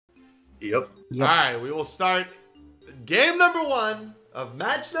Yep. All right, we will start game number 1 of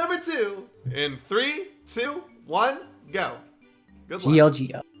match number 2 in 3, 2, 1, go. Good luck.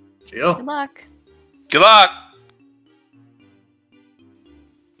 Gio. Good luck. Good luck.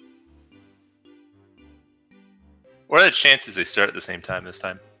 What are the chances they start at the same time this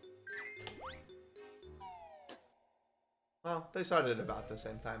time? Well, they started about the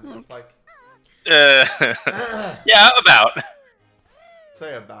same time, it looked like. Yeah, about.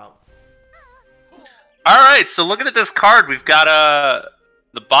 Say about. All right, so looking at this card, we've got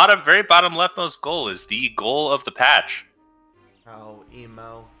the very bottom leftmost goal is the goal of the patch. Oh,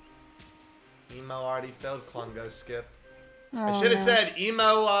 Emo. Emo already failed Klungo skip. Oh, I should have no. said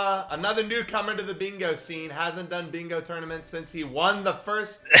Emo, another newcomer to the bingo scene, hasn't done bingo tournaments since he won the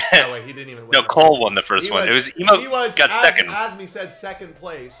first. No, wait, he didn't even win. No, Cole won the first one. It was Emo got second. Azmi said second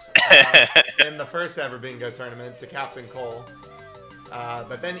place in the first ever bingo tournament to Captain Cole.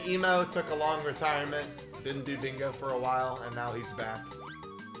 But then Emo took a long retirement, didn't do bingo for a while, and now he's back.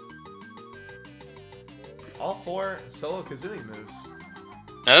 All 4 solo Kazooie moves.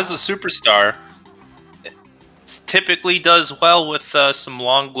 Now, this is a superstar. It typically does well with some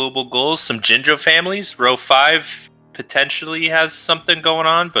long global goals, some Jinjo families. Row 5 potentially has something going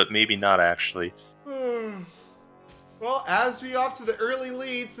on, but maybe not actually. Well, Azmi off to the early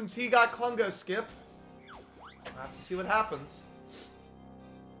lead since he got Klungo skip. We'll have to see what happens.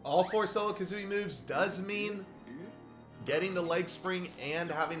 All 4 solo Kazooie moves does mean getting the leg spring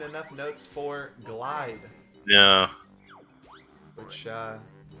and having enough notes for glide. Yeah. Which,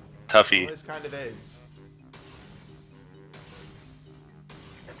 Tuffy. always kind of aids.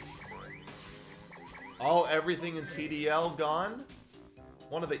 All everything in TDL gone.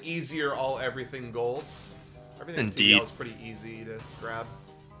 One of the easier all everything goals. Everything Indeed. in TDL is pretty easy to grab.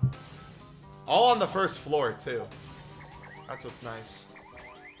 All on the first floor, too. That's what's nice.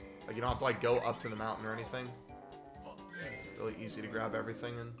 Like, you don't have to, like, go up to the mountain or anything. Really easy to grab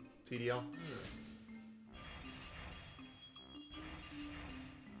everything in TDL.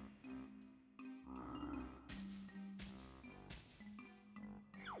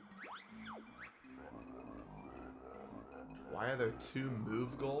 Why are there 2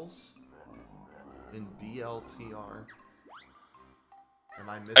 move goals in BLTR? Am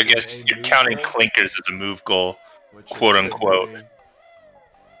I missing I guess a you're move counting goal? clinkers as a move goal, Which quote it should unquote. be.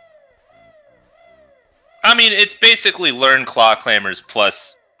 I mean, it's basically learn claw clambers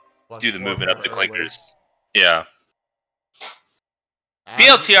plus Plus do the 4 movement up the early. clinkers. Yeah. Azmi-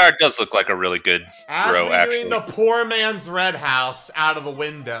 BLTR does look like a really good Azmi row, doing actually. the poor man's red house out of the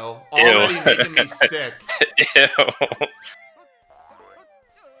window. Already Ew. making me sick. Ew.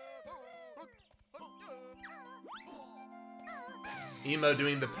 Emo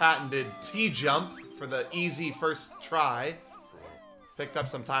doing the patented T-jump for the easy first try. Picked up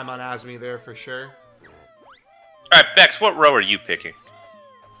some time on Azmi there for sure. Alright, Bex, what row are you picking?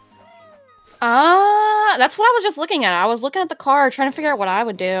 That's what I was just looking at. I was looking at the card, trying to figure out what I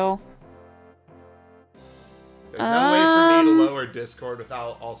would do. There's no way for me to lower Discord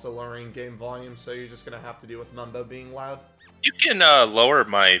without also lowering game volume, so you're just going to have to deal with Mumbo being loud. You can lower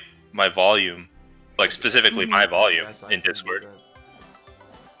my volume, like specifically my volume Yes, I in can do Discord. that.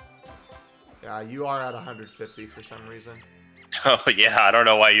 Yeah, you are at 150 for some reason. Oh yeah, I don't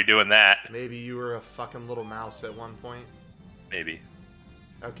know why you're doing that. Maybe you were a fucking little mouse at one point. Maybe.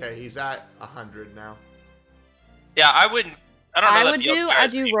 Okay, he's at 100 now. Yeah, I wouldn't. I don't know. I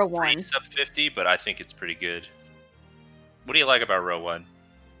do row 1. Sub 50, but I think it's pretty good. What do you like about row 1?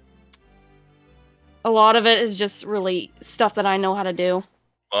 A lot of it is just really stuff that I know how to do.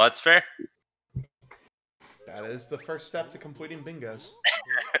 Well, that's fair. That is the first step to completing bingos.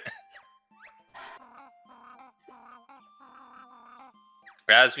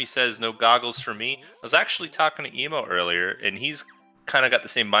 Azmi says no goggles for me. I was actually talking to Emo earlier, and he's kind of got the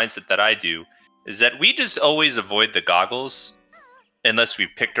same mindset that I do. Is that we just always avoid the goggles unless we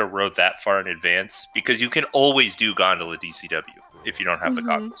picked a row that far in advance, because you can always do Gondola DCW if you don't have the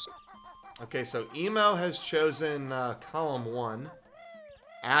goggles. Okay, so Emo has chosen column 1.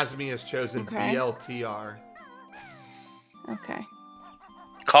 Azmi has chosen Okay. BLTR. Okay.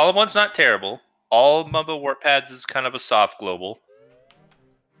 Column 1's not terrible. All Mumbo Warp Pads is kind of a soft global.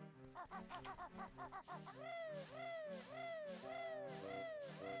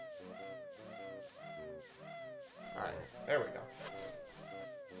 Alright, there we go.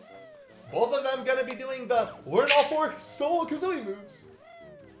 Both of them gonna be doing the learn all 4 solo Kazooie moves.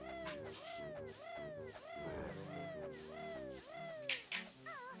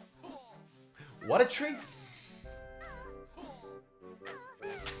 What a treat.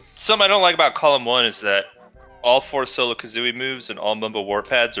 Something I don't like about column 1 is that all 4 Solo Kazooie moves and all Mumbo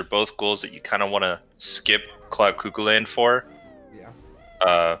Warpads are both goals that you kind of want to skip Cloud Cuckoo Land for.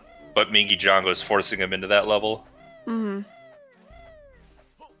 Yeah. But Mingy Django is forcing him into that level. Mm-hmm.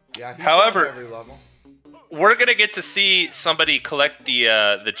 Yeah. He's However, every level. we're gonna get to see somebody collect the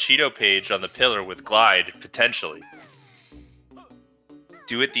Cheeto page on the pillar with Glide potentially.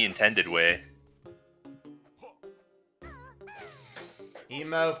 Do it the intended way.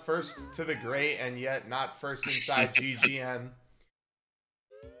 Emo first to the great, and yet not first inside GGN.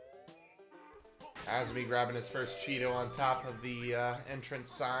 Azmi grabbing his first Cheeto on top of the entrance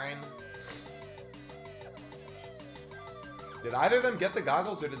sign. Did either of them get the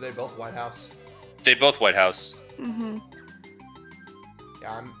goggles, or did they both White House? They both White House. Mm-hmm.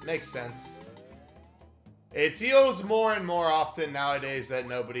 Yeah, makes sense. It feels more and more often nowadays that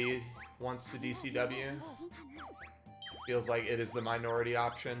nobody wants to DCW. Feels like it is the minority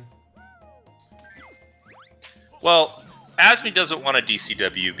option. Well, Azmi doesn't want a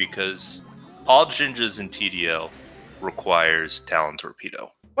DCW because all Jinjas in TDL requires Talon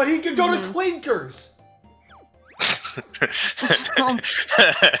Torpedo. But he could go to Quinkers!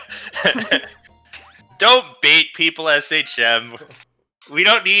 Don't bait people, SHM. We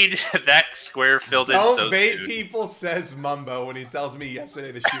don't need that square filled in so soon. Don't bait people, says Mumbo when he tells me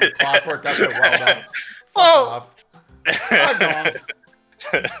yesterday to shoot a clockwork up the well done. Well, Fuck off.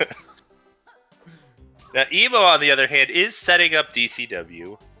 Now, Emo, on the other hand, is setting up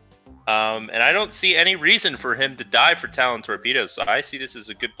DCW. And I don't see any reason for him to die for Talon Torpedo, so I see this as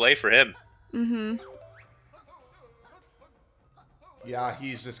a good play for him. Mm-hmm. Yeah,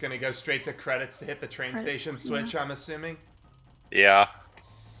 he's just gonna go straight to credits to hit the train station switch, I'm assuming. Yeah.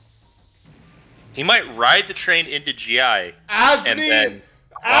 He might ride the train into GI. Azmi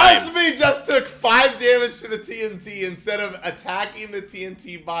just took 5 damage to the TNT instead of attacking the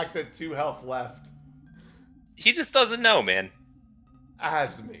TNT box at 2 health left. He just doesn't know, man.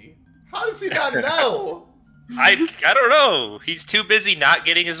 Azmi. How does he not know? I don't know. He's too busy not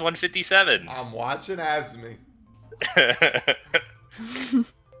getting his 157. I'm watching Azmi.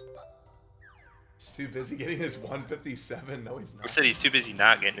 He's too busy getting his 157. No, he's not. I said he's too busy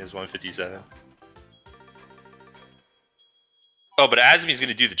not getting his 157. Oh, but Azmi's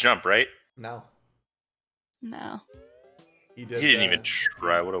gonna do the jump, right? No. No. He did. He didn't even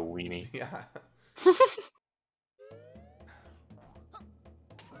try. What a weenie. Yeah.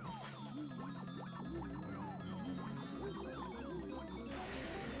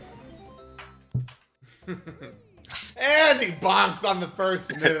 And he bonks on the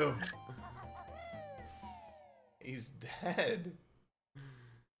first move. He's dead.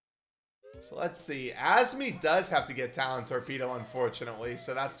 So let's see. Azmi does have to get Talon Torpedo, unfortunately,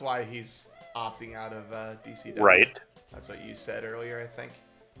 so that's why he's opting out of DCW. Right. That's what you said earlier, I think.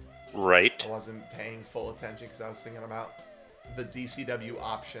 Right. I wasn't paying full attention because I was thinking about the DCW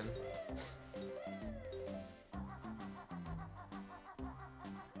option.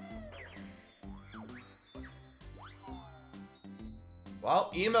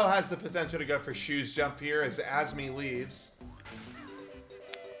 Well, Emo has the potential to go for Shoes Jump here as Azmi leaves.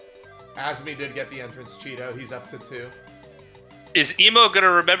 Azmi did get the entrance Cheeto. He's up to 2. Is Emo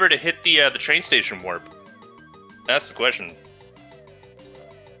gonna remember to hit the train station warp? That's the question.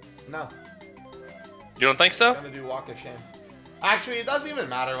 No. You don't think so? I'm gonna do Walk of Shame. Actually, it doesn't even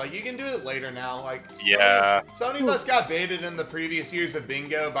matter. Like, you can do it later now. Like, yeah. So many of us got baited in the previous years of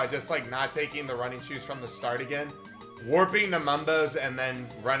Bingo by just, like, not taking the running shoes from the start again. Warping the Mumbos and then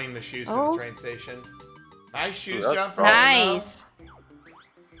running the shoes to the train station. Nice shoes jump for nice.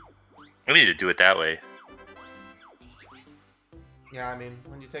 I need to do it that way. Yeah, I mean,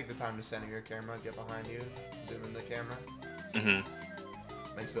 when you take the time to center your camera, get behind you, zoom in the camera.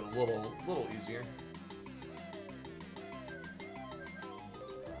 Mm-hmm. Makes it a little easier.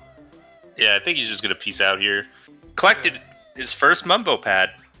 Yeah, I think he's just gonna peace out here. Collected his first Mumbo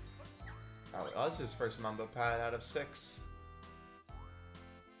pad. Oh, that was his first Mumbo pad out of 6.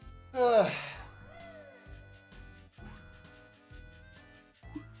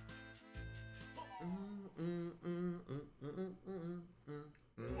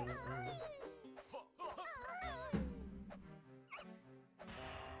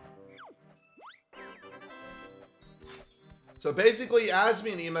 So basically,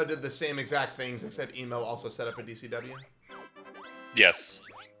 Azmi and Emo did the same exact things, except Emo also set up a DCW. Yes.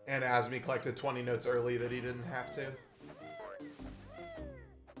 And Azmi collected 20 notes early that he didn't have to.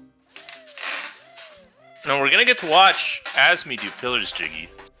 Now we're gonna get to watch Azmi do Pillars Jiggy.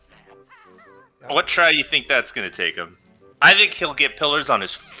 What try do you think that's gonna take him? I think he'll get Pillars on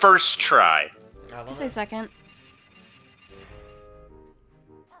his first try. I'll say second.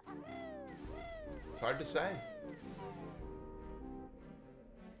 It's hard to say.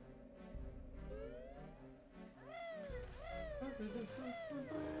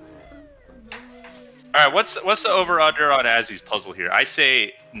 All right, what's the over/under on Azzy's puzzle here? I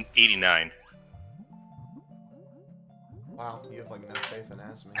say 89. Wow, you have like no faith in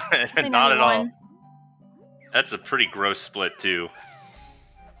Azmi. Say Not at all. 91. That's a pretty gross split too.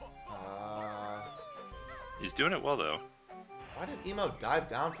 Uh, He's doing it well though. why did Emo dive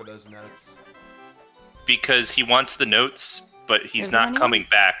down for those notes? Because he wants the notes, but he's Is there not anyone? coming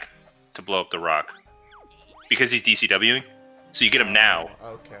back to blow up the rock. Because he's DCWing, so you get him now.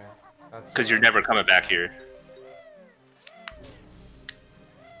 Okay. Because you're never coming back here.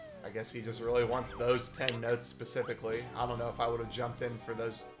 I guess he just really wants those 10 notes specifically. I don't know if I would have jumped in for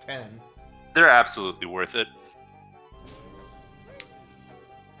those 10. They're absolutely worth it.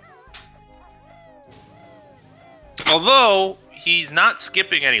 Although, he's not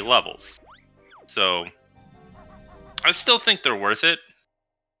skipping any levels. So, I still think they're worth it.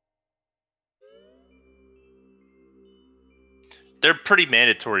 They're pretty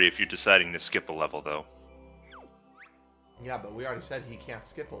mandatory if you're deciding to skip a level, though. Yeah, but we already said he can't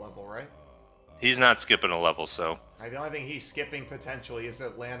skip a level, right? He's not skipping a level, so... The only thing he's skipping potentially is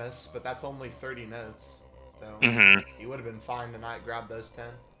Atlantis, but that's only 30 notes. So he would have been fine to not grab those 10.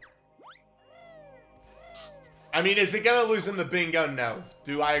 I mean, is it going to lose him the bingo? No.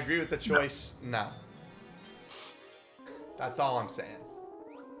 Do I agree with the choice? No. That's all I'm saying.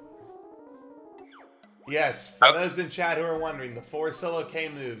 Yes, for those in chat who are wondering, the 4 solo K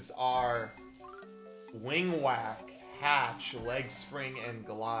moves are Wing Whack, Hatch, Leg Spring, and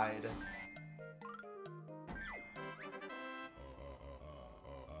Glide.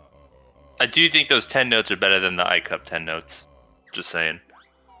 I do think those 10 notes are better than the iCup 10 notes. Just saying.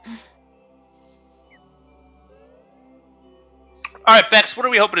 Alright, Bex, what are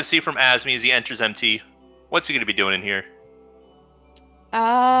we hoping to see from Azmi as he enters MT? What's he going to be doing in here?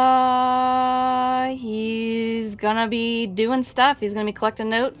 He's gonna be doing stuff. He's gonna be collecting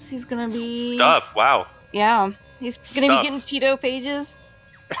notes. He's gonna be... Stuff, wow. Yeah. He's gonna be getting Cheeto pages.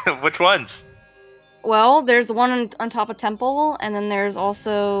 Which ones? Well, there's the one on top of Temple, and then there's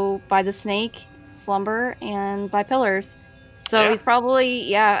also by the Snake, Slumber, and by Pillars. So he's probably,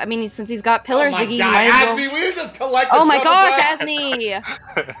 yeah, I mean, since he's got Pillars, oh my Jiggy, God, you might as well... Azmi, we just collected. Oh my gosh, Azmi!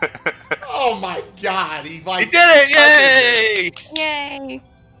 Oh my God, he like... He did it! Yay! Yay!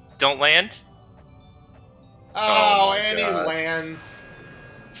 Don't land? Oh, my and he God. lands.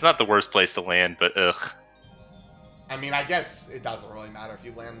 It's not the worst place to land, but ugh. I mean, I guess it doesn't really matter if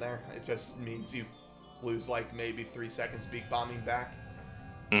you land there. It just means you lose like maybe 3 seconds beak bombing back.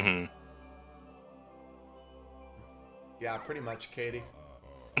 Mm-hmm. Yeah, pretty much, Katie.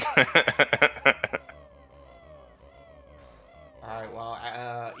 Alright,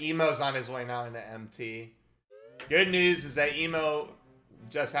 well, Emo's on his way now into MT. Good news is that Emo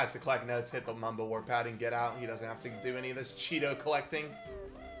just has to collect notes, hit the Mumbo Warp Pad, and get out. He doesn't have to do any of this Cheeto collecting.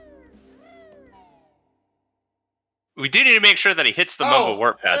 We do need to make sure that he hits the Mumbo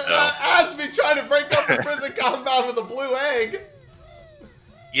Warp Pad, though. Azmi trying to break up the prison compound with a blue egg.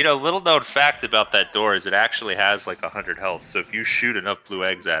 You know, little known fact about that door is it actually has like 100 health, so if you shoot enough blue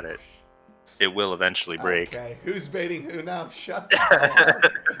eggs at it, it will eventually break. Okay, who's baiting who now? Shut the hell up.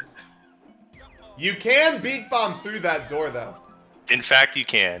 You can beak bomb through that door, though. In fact, you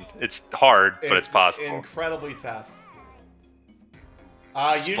can. It's hard, but it's possible. Incredibly tough.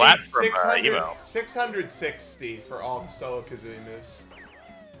 You Splat need from, 600, 660 for all solo Kazooie moves.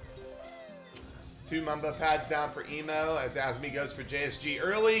 2 Mumbo pads down for Emo as Azmi goes for JSG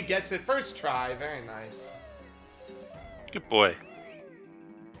early. Gets it first try. Very nice. Good boy.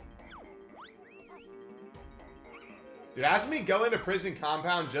 Did Azmi go into prison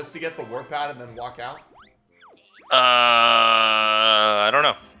compound just to get the warp pad and then walk out? I don't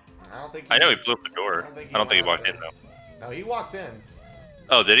know. I don't think. I know he blew up the door. I don't think he walked in, though. No, he walked in.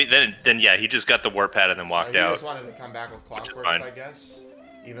 Oh, did he? Then yeah, he just got the warp pad and then walked He out. just wanted to come back with clockworks, fine. I guess.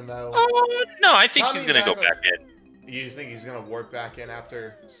 Even though... No, I think he's gonna go back in. You think he's gonna warp back in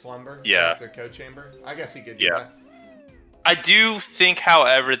after Slumber? Yeah. After Co-Chamber? I guess he could do Yeah. that. I do think,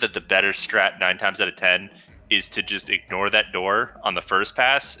 however, that the better strat 9 times out of 10 is to just ignore that door on the first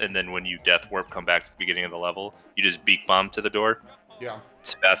pass, and then when you death warp come back to the beginning of the level, you just beak bomb to the door. Yeah.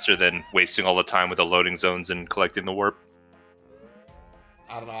 It's faster than wasting all the time with the loading zones and collecting the warp.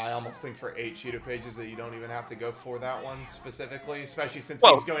 I don't know, I almost think for 8 Cheeto pages that you don't even have to go for that one specifically, especially since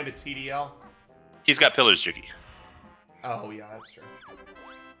he's going to TDL. He's got pillars, Jiggy. Oh, yeah, that's true.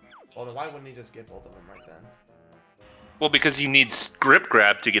 Well, then why wouldn't he just get both of them right then? Well, because he needs grip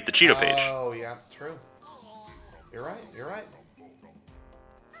grab to get the Cheeto page. Oh, yeah, true. You're right, you're right.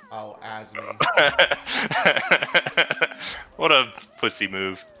 Oh, Azmi. What a pussy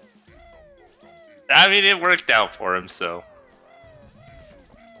move. I mean, it worked out for him, so...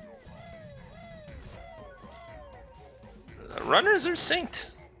 runners are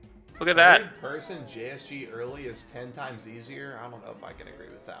synced. Look at that. Third person JSG early is 10 times easier. I don't know if I can agree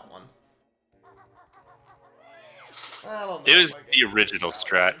with that one. I don't know. It was the original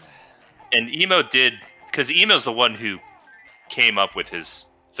strat. And Emo did, because Emo's the one who came up with his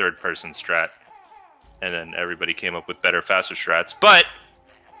third person strat. And then everybody came up with better, faster strats. But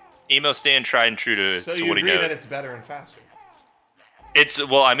Emo staying tried and true to so what he knows. So you agree that it's better and faster? It's,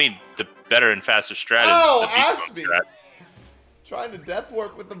 well, I mean, the better and faster strat is the Azmi! Trying to death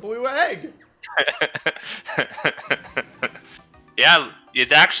warp with the blue egg. Yeah,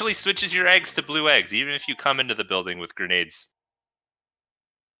 it actually switches your eggs to blue eggs, even if you come into the building with grenades.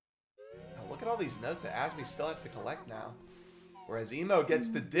 Oh, look at all these notes that Azmi still has to collect now. Whereas Emo gets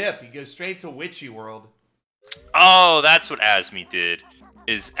to dip, he goes straight to Witchy World. Oh, that's what Azmi did.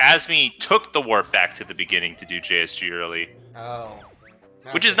 Is Azmi took the warp back to the beginning to do JSG early. Oh.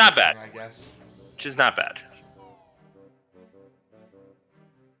 Which is not bad. I guess. Which is not bad.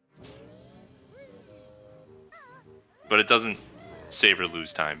 But it doesn't save or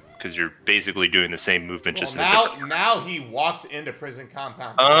lose time, because you're basically doing the same movement just in a different... Now he walked into prison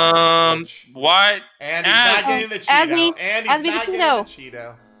compound. What? And he's not getting the Cheeto. Azmi, and he's Azmi not the getting Cheeto. the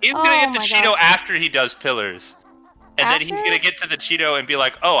Cheeto. He's gonna get the my Cheeto gosh. after he does pillars. And then he's After? gonna get to the Cheeto and be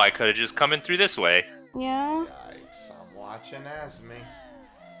like, oh, I could have just come in through this way. Yeah. Yikes, I'm watching Azmi.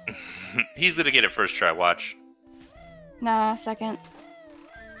 He's gonna get it first try, watch. Nah, second.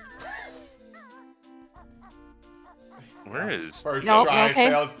 Where is... First Nope, try, okay.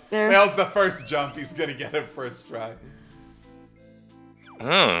 There. fails the first jump, he's gonna get it first try.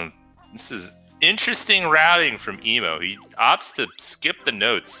 Oh, this is interesting routing from Emo. He opts to skip the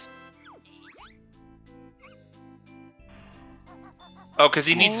notes. Oh, because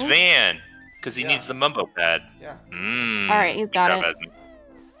he needs Van. Because he needs the Mumbo pad. Yeah. Alright, he's got it. Azmi.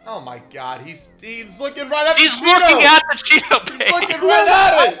 Oh my god, he's looking right at He's the Cheeto! looking at the Cheeto page! He's looking right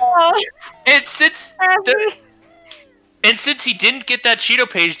at it! And since he didn't get that Cheeto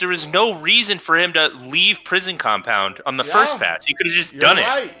page, there was no reason for him to leave prison compound on the first pass. He could have just done it.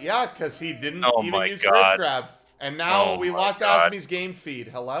 Right, yeah, because he didn't even use Rip Grab. And now we lost Azmi's game feed.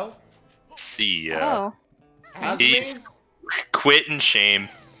 Hello? See ya. Oh. Azmi? He's quit in shame.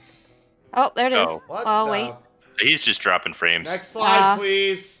 Oh, there it is. Oh. What Oh, the- wait. He's just dropping frames. Next slide,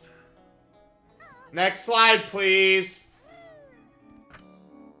 please. Next slide, please.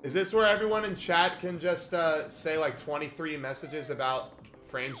 Is this where everyone in chat can just say like 23 messages about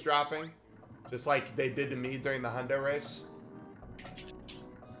frames dropping? Just like they did to me during the Hundo race?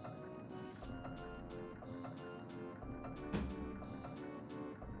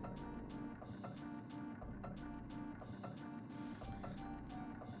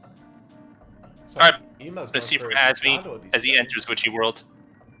 So Alright, Emo's let's see going from for Azmi Gondo as he DCW. enters Witchy World.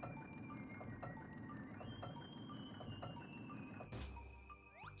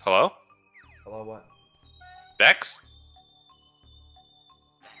 Hello? Hello, what? Bex?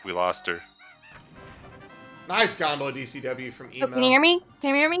 We lost her. Nice Gondola DCW from Emo. Oh, can you hear me? Can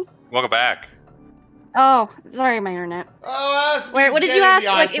you hear me? Welcome back. Oh, sorry, my internet. Oh, Azmi's Wait, what did you getting ask?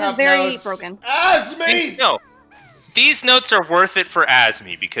 the Like, it was iCup very notes. broken. Azmi! No. These notes are worth it for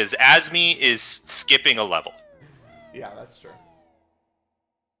Azmi, because Azmi is skipping a level. Yeah, that's true.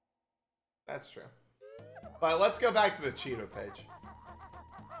 That's true. But let's go back to the Cheeto page.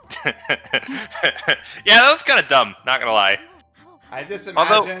 Yeah, that was kind of dumb, not gonna lie. I just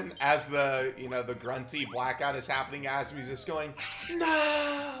Although- imagine as the, you know, the grunty blackout is happening, Azmi's just going,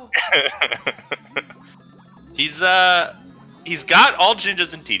 no! He's got all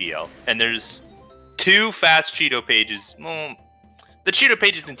Jinjas in TDL, and there's 2 fast Cheeto pages. Well, the Cheeto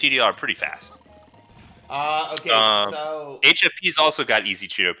pages in TDL are pretty fast. Okay, so... HFP's also got easy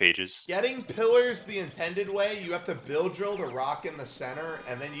Cheeto pages. Getting pillars the intended way, you have to build drill the rock in the center,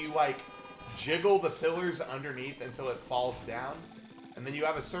 and then you, like, jiggle the pillars underneath until it falls down. And then you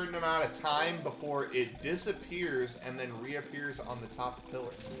have a certain amount of time before it disappears and then reappears on the top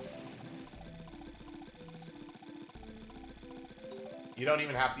pillar. You don't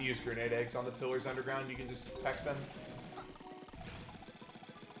even have to use grenade eggs on the pillars underground, you can just peck them.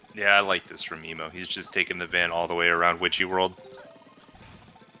 Yeah, I like this from Emo. He's just taking the van all the way around Witchy World.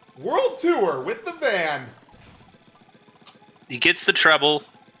 World Tour with the van! He gets the treble.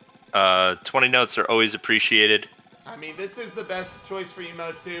 20 notes are always appreciated. I mean, this is the best choice for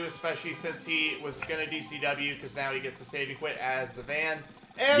Emo too, especially since he was going to DCW, because now he gets a saving quit as the van,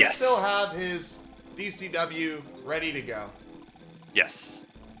 and Yes. still have his DCW ready to go. Yes.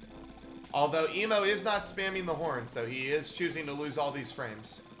 Although Emo is not spamming the horn, so he is choosing to lose all these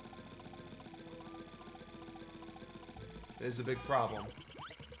frames. It is a big problem.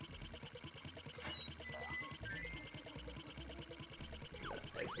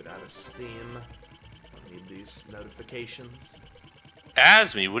 Exit out of Steam. I need these notifications.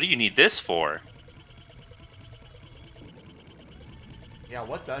 Azmi, what do you need this for? Yeah,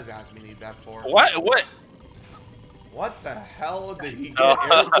 what does Azmi need that for? What? What? What the hell did he get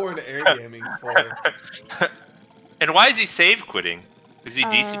airborne air gaming for? And why is he save quitting? Is he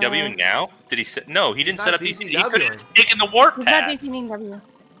DCWing now? Did he set? No, he didn't set up DCW. He could have taken the warp pad. He's not DCW.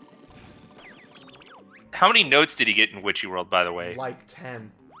 How many notes did he get in Witchy World, by the way? Like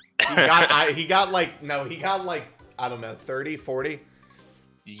 10. He got like, I don't know, 30, 40?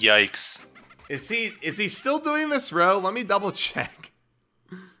 Yikes. Is he still doing this row? Let me double check.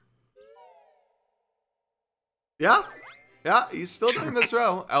 Yeah? Yeah, he's still doing this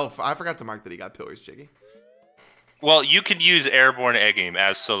row. Oh, I forgot to mark that he got pillars, Jiggy. Well, you could use airborne egg game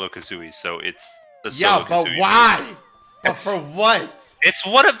as solo Kazooie, so it's the solo Yeah, but Kazooie why? move. But for what? It's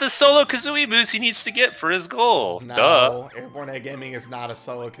one of the solo Kazooie moves he needs to get for his goal. No, Duh. airborne egg gaming is not a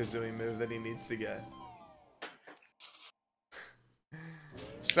solo Kazooie move that he needs to get.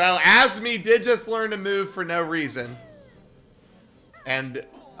 So Azmi did just learn a move for no reason, and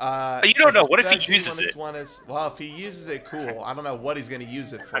you don't know. What if he uses it? Well, if he uses it, cool. I don't know what he's going to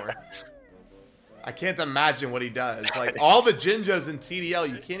use it for. I can't imagine what he does. Like, all the Jinjos in TDL,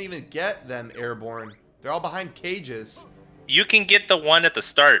 you can't even get them airborne. They're all behind cages. You can get the one at the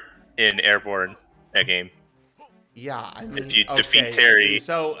start in airborne egg game. Yeah, I mean, if you defeat Terry,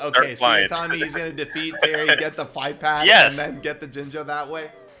 so you're telling me he's going to defeat Terry, get the fight pad, yes, and then get the Jinjo that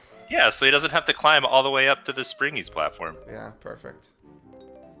way? Yeah, so he doesn't have to climb all the way up to the Springies platform. Yeah, perfect.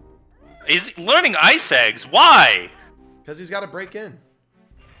 He's learning ice eggs. Why? Because he's got to break in.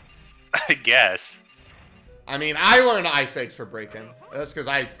 I guess. I mean, I learned ice eggs for break-in. That's because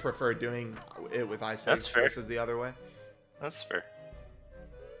I prefer doing it with ice eggs versus the other way. That's fair.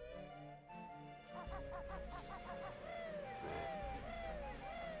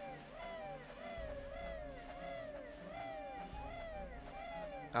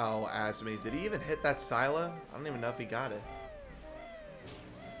 Oh, Azmi. Did he even hit that silo? I don't even know if he got it.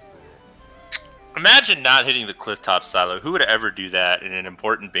 Imagine not hitting the cliff top silo. Who would ever do that in an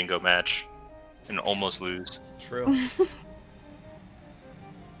important bingo match and almost lose? True.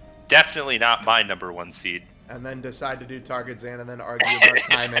 Definitely not my #1 seed. And then decide to do target Zan and then argue about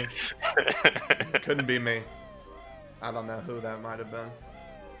timing. Couldn't be me. I don't know who that might have been.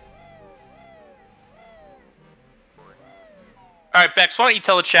 Alright, Bex, why don't you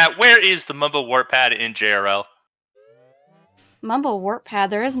tell the chat, where is the Mumbo Warp Pad in JRL? Mumbo Warp Pad,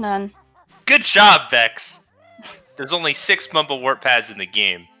 there is none. Good job, Bex! There's only 6 Mumbo Warp Pads in the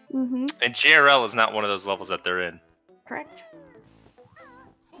game. Mm-hmm. And JRL is not one of those levels that they're in. Correct.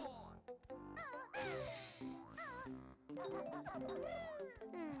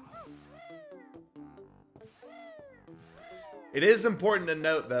 It is important to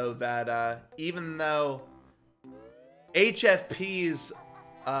note, though, that even though HFP's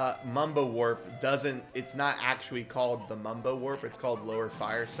Mumbo Warp it's not actually called the Mumbo Warp, it's called Lower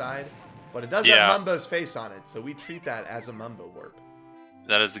Fireside, but it does have Mumbo's face on it, so we treat that as a Mumbo Warp.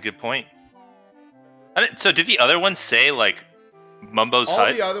 That is a good point. So did the other ones say, like, Mumbo's All hut?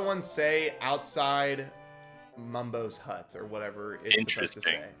 All the other ones say outside Mumbo's hut, or whatever it's supposed to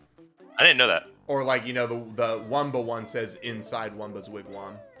say. I didn't know that. Or, like, you know, the Wumba one says inside Wumba's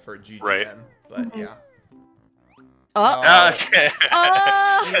wigwam for GGN. Right. But, yeah. Okay.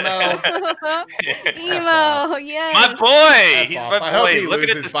 Oh! Emo, yes. My boy! He's my boy. I hope he Look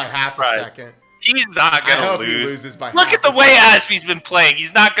loses at this by half a second. He's not gonna I hope lose. He loses by Look half at the a way second. Azmi's been playing.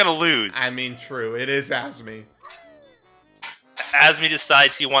 He's not gonna lose. I mean, true. It is Azmi. Azmi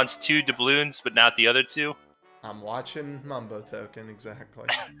decides he wants 2 doubloons, but not the other 2. I'm watching Mumbo Token, exactly.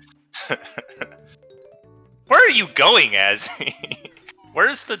 Where are you going, Azmi?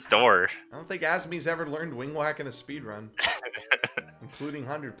 Where's the door? I don't think Azmi's ever learned wing whack in a speed run, including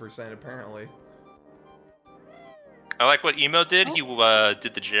 100% apparently. I like what Emo did. He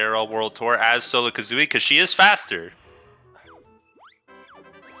did the JRL World Tour as Solo Kazooie because she is faster.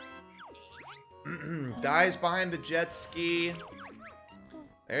 Dies behind the jet ski.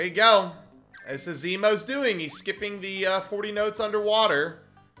 There you go. This is Emo's doing. He's skipping the 40 notes underwater,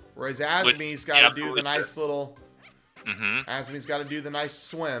 whereas Azmi's got to do the nice little. Azmi's got to do the nice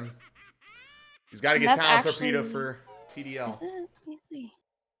swim. He's got to get Talent Torpedo for TDL. Is it? Let me see.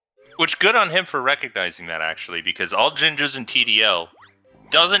 Which good on him for recognizing that, actually, because all Gingers in TDL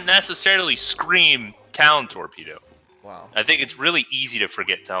doesn't necessarily scream Talent Torpedo. Wow. I think it's really easy to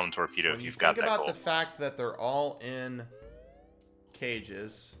forget Talent Torpedo if you've got that goal. Think about the fact that they're all in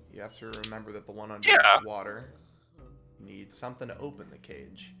cages. You have to remember that the one under water needs something to open the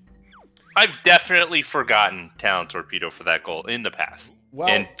cage. I've definitely forgotten Talent Torpedo for that goal in the past. Well,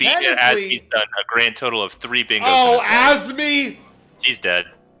 and technically... Azmi's done a grand total of 3 bingos. Oh, Azmi! He's dead.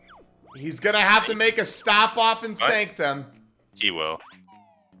 He's gonna have to make a stop off in Sanctum. He will.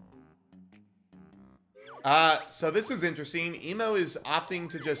 So this is interesting. Emo is opting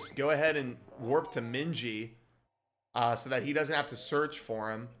to just go ahead and warp to Minji, so that he doesn't have to search for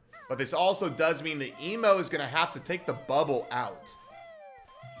him. But this also does mean that Emo is gonna have to take the bubble out.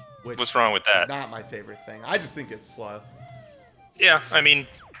 What's wrong with that? Is not my favorite thing. I just think it's slow. Yeah, I mean,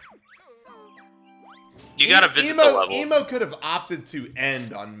 you gotta visit the level. Emo could have opted to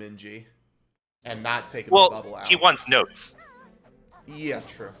end on Minji and not take the bubble out. He wants notes. Yeah,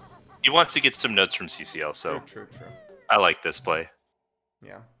 true. He wants to get some notes from CCL, so True. I like this play.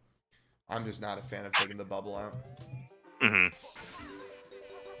 Yeah. I'm just not a fan of taking the bubble out. Mm-hmm.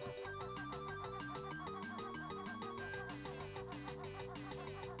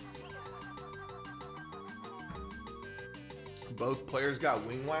 Both players got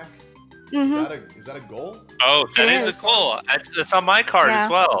wing whack. Mm-hmm. Is that a goal? Oh, that is a goal. That's on my card as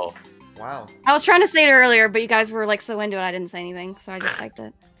well. Wow. I was trying to say it earlier, but you guys were like so into it, I didn't say anything, so I just typed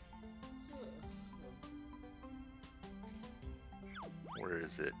it. Where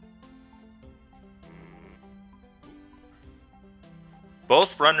is it?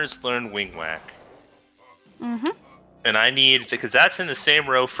 Both runners learn wing whack. Mm-hmm. And I need, because that's in the same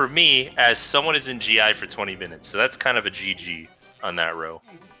row for me as someone is in GI for 20 minutes. So that's kind of a GG on that row.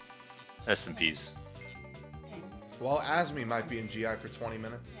 Rest in peace. Well, Azmi might be in GI for 20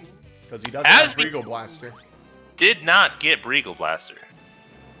 minutes. Because he doesn't have Breagle Blaster. Did not get Breagle Blaster.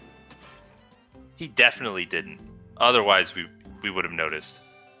 He definitely didn't. Otherwise, we would have noticed.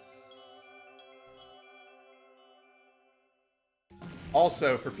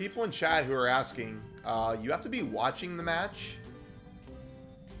 Also, for people in chat who are asking, you have to be watching the match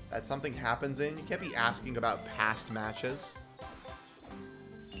that something happens in. You can't be asking about past matches.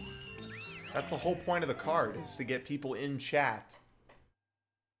 That's the whole point of the card, is to get people in chat.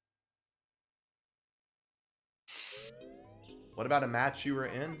 What about a match you were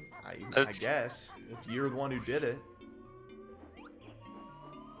in? I guess, if you're the one who did it.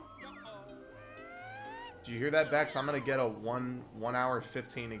 Did you hear that, Bex? I'm gonna get a 1 hour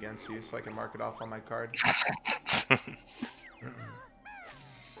 15 against you, so I can mark it off on my card.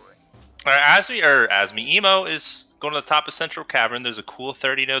 Alright, Azmi Emo is going to the top of Central Cavern. There's a cool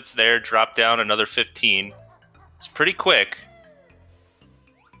 30 notes there. Drop down another 15. It's pretty quick.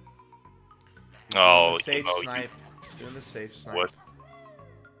 Oh, safe Emo, snipe. Doing the safe snipe. What?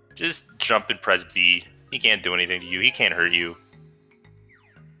 Just jump and press B. He can't do anything to you. He can't hurt you.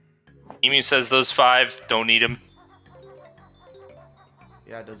 Emu says those 5, don't need him.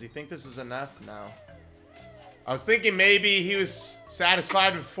 Yeah, does he think this is enough? No. I was thinking maybe he was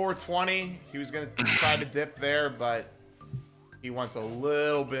satisfied with 420. He was going to try to dip there, but he wants a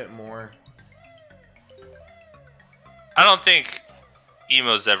little bit more. I don't think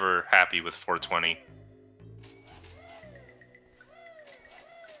Emo's ever happy with 420.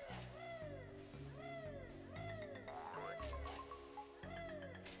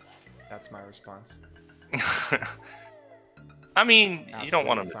 That's my response. I mean, Absolutely, you don't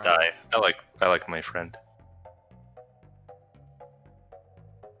want him to die. I like my friend.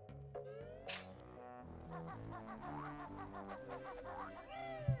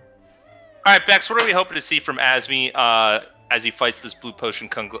 All right, Bex, what are we hoping to see from Azmi as he fights this blue potion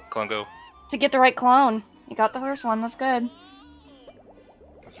Klungo? To get the right clone. You got the first one, that's good.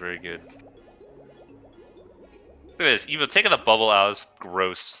 That's very good. Look at this, Evo taking the bubble out is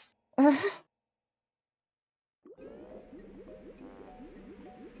gross.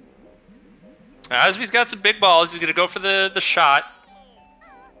 Azmi's got some big balls. He's gonna go for the shot.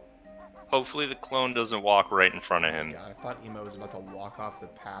 Hopefully the clone doesn't walk right in front of him. God, I thought Emo was about to walk off the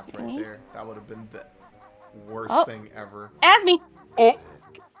path right there. That would have been the worst thing ever. Azmi! Oh,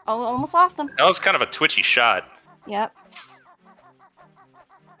 Almost lost him. that was kind of a twitchy shot. Yep.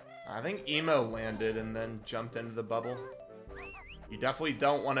 I think Emo landed and then jumped into the bubble. You definitely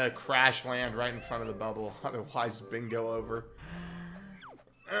don't want to crash land right in front of the bubble, otherwise bingo over.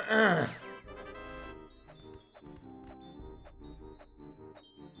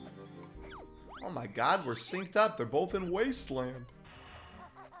 Oh my god, we're synced up. They're both in Wasteland.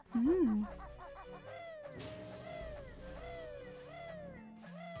 Mm.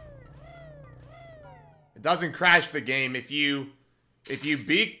 It doesn't crash the game if you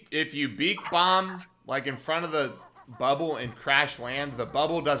beak bomb like in front of the bubble and crash land, the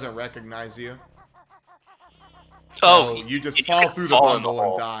bubble doesn't recognize you. So you just fall through the bubble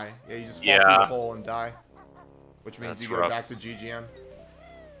and die. Yeah, you just fall through the hole and die. Which means you go back to GGM.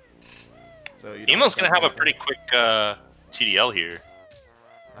 So Emo's gonna have a pretty quick TDL here.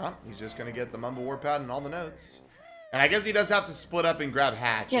 Oh, he's just gonna get the Mumble Warp Pad and all the notes. And I guess he does have to split up and grab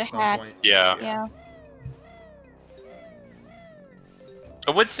Hatch at some point. Yeah.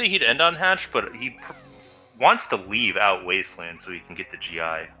 I would say he'd end on Hatch, but he wants to leave out Wasteland so he can get to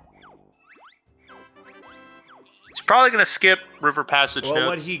GI. He's probably going to skip River Passage Well, notes.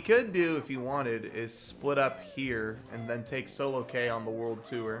 what he could do if he wanted is split up here and then take Solo K on the World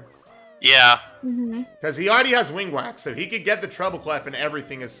Tour. Yeah. Because he already has Wing Whack, so he could get the Treble Clef and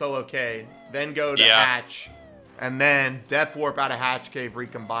everything as Solo K, then go to Hatch, and then Death Warp out of Hatch Cave,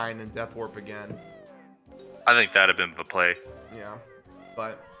 recombine, and Death Warp again. I think that'd have been the play. Yeah,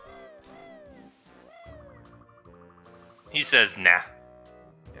 but... He says, nah.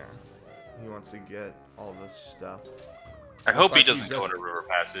 Yeah, he wants to get all this stuff. I hope he doesn't go into River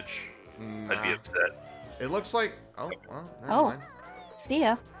Passage. Nah. I'd be upset. It looks like... Oh, well, never mind. See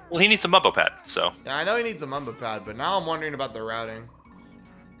ya. Well, he needs a Mumbo Pad, so... Yeah, I know he needs a Mumbo Pad, but now I'm wondering about the routing.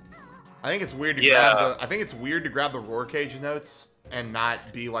 I think it's weird to grab the... I think it's weird to grab the Roar Cage notes and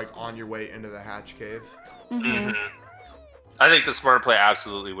not be, like, on your way into the Hatch Cave. I think the smarter play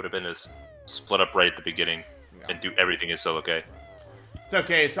absolutely would have been to split up right at the beginning and do everything as Solo K. It's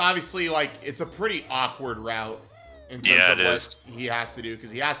okay. It's obviously, like, it's a pretty awkward route in terms of what he has to do,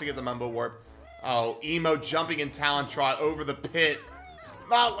 because he has to get the Mumbo Warp. Oh, Emo jumping in Talon Trot over the pit.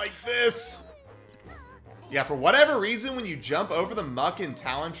 Not like this. Yeah, for whatever reason, when you jump over the muck in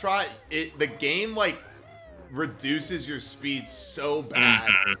Talon Trot, the game, like, reduces your speed so bad.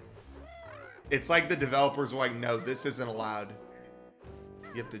 It's like the developers were like, no, this isn't allowed.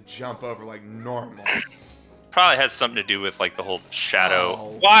 You have to jump over like normal. Probably has something to do with, like, the whole shadow.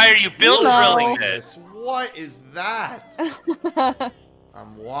 Oh, why are you build drilling this? What is that?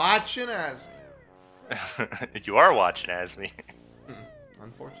 I'm watching Azmi. You are watching Azmi.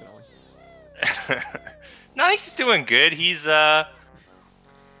 Unfortunately. No, he's doing good. He's yeah,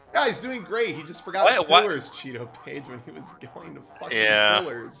 he's doing great. He just forgot Pillars Cheeto page when he was going to fucking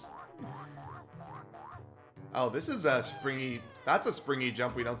Pillars. Oh, this is a springy. That's a springy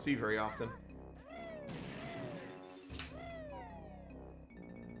jump we don't see very often.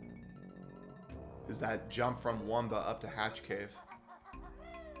 Is that jump from Wumba up to Hatch Cave?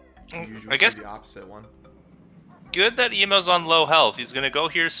 I guess the opposite one. Good that Emo's on low health. He's gonna go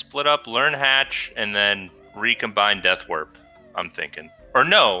here, split up, learn Hatch, and then recombine Death Warp. I'm thinking, or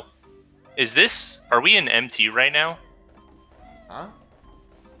no? Is this? Are we in MT right now? Huh?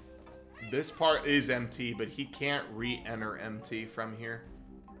 This part is MT, but he can't re-enter MT from here.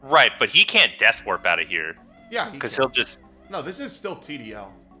 Right, but he can't Death Warp out of here. Yeah, because he'll just. No, this is still TDL.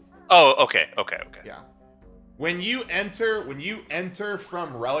 Oh, okay. Yeah. When you enter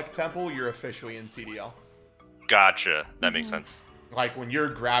from Relic Temple, you're officially in TDL. Gotcha. That makes sense. Like when you're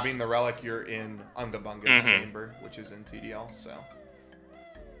grabbing the relic, you're in Unga Bunga's chamber, which is in TDL. So.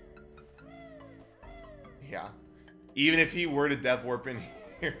 Yeah. Even if he were to Death Warp in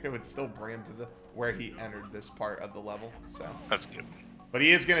here, it would still bring him to where he entered this part of the level. So. That's good. But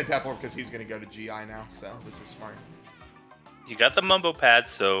he is going to Death Warp because he's going to go to GI now. So this is smart. You got the Mumbo Pad,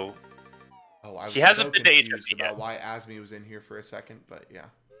 so. Oh, I was he hasn't been to HFC about why Azmi was in here for a second, but yeah.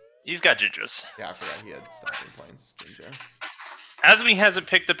 He's got Jinjos. Yeah, I forgot he had stuff in planes. Jinjo. Azmi hasn't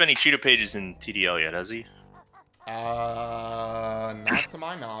picked up any Cheeto pages in TDL yet, has he? Not to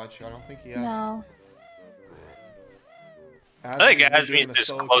my knowledge. I don't think he has. No. I think Azmi's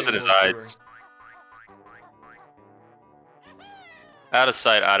just closing his eyes. Out of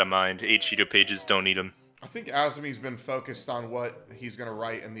sight, out of mind. 8 Cheeto pages, don't need them. I think Azmi's been focused on what he's going to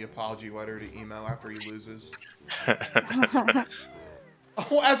write in the apology letter to Emo after he loses.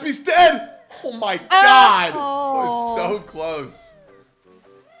 Oh, Azmi's dead! Oh my god! Oh. That was so close.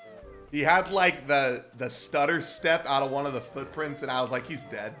 He had like the stutter step out of one of the footprints, and I was like, he's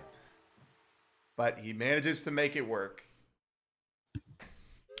dead. But he manages to make it work.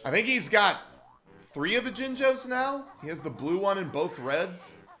 I think he's got 3 of the Jinjos now. He has the blue one and both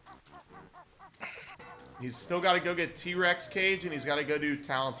reds. He's still got to go get T-Rex Cage, and he's got to go do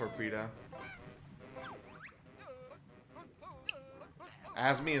Talon Torpedo.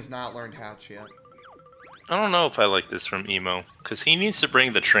 Azmi has not learned Hatch yet. I don't know if I like this from Emo, because he needs to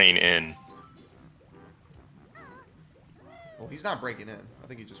bring the train in. Well, he's not breaking in. I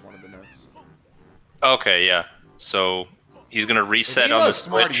think he just wanted the notes. Okay, yeah. So he's going to reset on the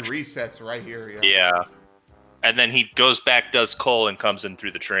smart, switch. He resets right here. Yeah. And then he goes back, does Cole, and comes in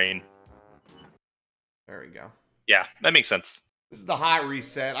through the train. There we go. Yeah, that makes sense. This is the hot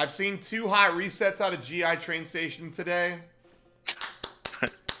reset. I've seen 2 hot resets out of GI train station today. It's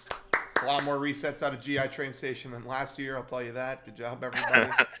a lot more resets out of GI train station than last year, I'll tell you that. Good job,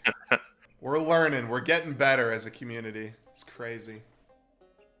 everybody. We're learning. We're getting better as a community. It's crazy.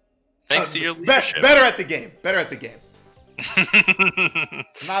 Thanks to your leadership. Better at the game. Better at the game.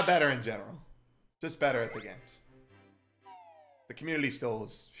 Not better in general. Just better at the games. The community still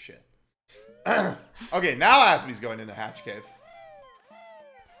is shit. Okay, now Azmi's going into Hatch Cave.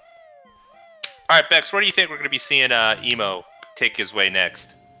 All right, Bex, where do you think we're going to be seeing Emo take his way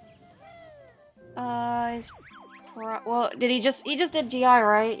next? Well, he just did GI,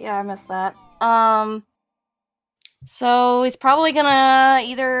 right? Yeah, I missed that. So he's probably gonna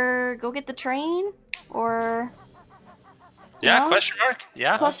either go get the train or. Yeah, know? question mark?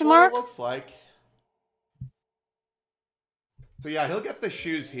 Yeah. Question That's what mark? it looks like. So yeah, he'll get the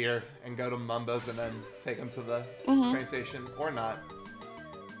shoes here and go to Mumbo's and then take him to the train station, or not.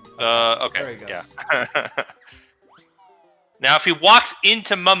 Okay. There he goes. Yeah. Now, if he walks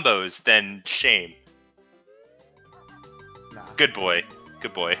into Mumbo's, then shame. Nah. Good boy.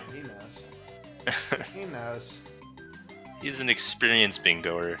 Good boy. He knows. He knows. He's an experienced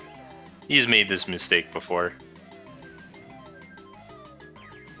bingoer. He's made this mistake before.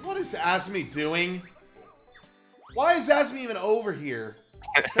 What is Azmi doing? Why is Azmi even over here?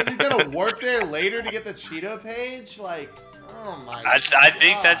 Because he's gonna warp there later to get the Cheeto page? Like, oh my god. I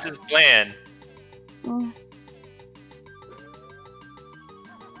think that's his plan.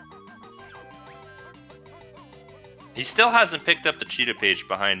 He still hasn't picked up the Cheeto page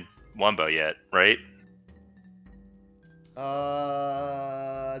behind Wumbo yet, right?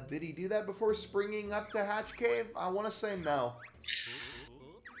 Did he do that before springing up to Hatch Cave? I want to say no.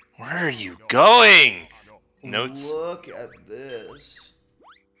 Where are you going? Notes. Look at this.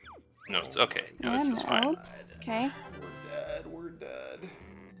 Notes. Okay. No, this is fine. Okay. We're dead. We're dead.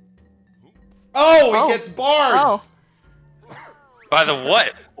 Oh, he gets barged. Oh. By the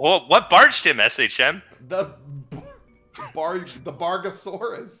what? What barged him, SHM? The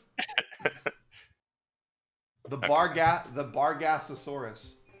Bargasaurus. The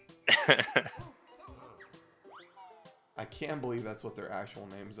Bargasosaurus. I can't believe that's what their actual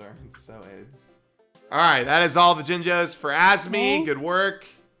names are. It's so AIDS. Alright, that is all the Jinjos for Azmi. Good work.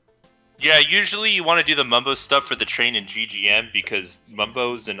 Yeah, usually you want to do the Mumbo stuff for the train in GGM because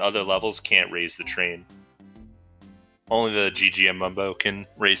Mumbos and other levels can't raise the train. Only the GGM Mumbo can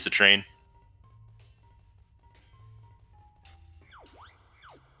raise the train.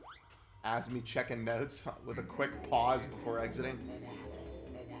 Azmi checking notes with a quick pause before exiting.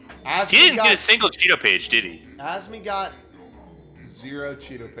 He didn't get a single Cheeto page, did he? Azmi got 0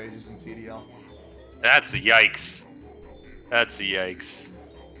 Cheeto pages in TDL. That's a yikes. That's a yikes.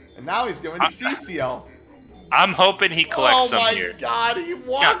 And now he's going to CCL. I'm hoping he collects some here. Oh my god, he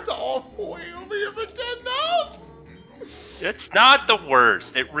walked all the way over here for 10 notes! It's not the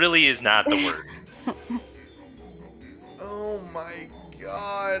worst. It really is not the worst. Oh my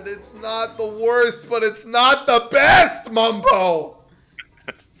god, it's not the worst, but it's not the best, Mumbo!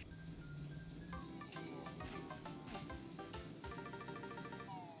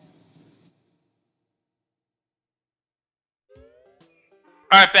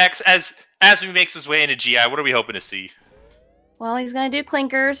 Alright, Bex, as he makes his way into GI, what are we hoping to see? Well, he's gonna do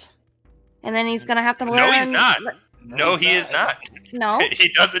clinkers, and then he's gonna have to learn. No, he's not. No, he is not. No, he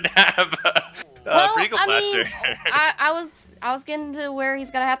doesn't have Regal Blaster. I was getting to where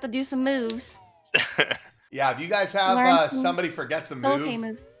he's gonna have to do some moves. Yeah, if you guys have somebody forgets a move,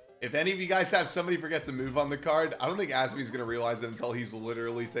 moves. if any of you guys have somebody forgets a move on the card, I don't think Azmi's gonna realize it until he's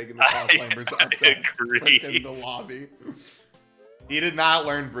literally taking the Cloud Flamers up to the lobby. He did not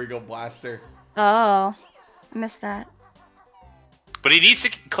learn Regal Blaster. Oh, I missed that. But he needs to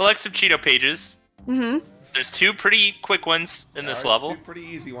collect some Cheeto pages. Mm-hmm. There's 2 pretty quick ones in this level. 2 pretty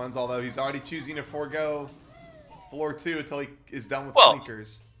easy ones, although he's already choosing to forego floor 2 until he is done with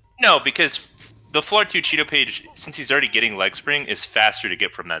clinkers. No, because the floor 2 Cheeto page, since he's already getting leg spring, is faster to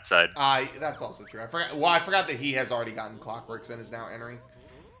get from that side. That's also true. I forgot that he has already gotten Clockworks and is now entering.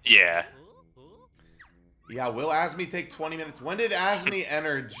 Yeah. Yeah, will Azmi take 20 minutes? When did Azmi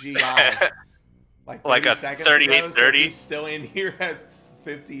enter GI? Like a 38, 30? He's still in here at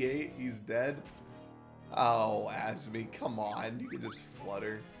 58. He's dead. Oh, Azmi, come on. You can just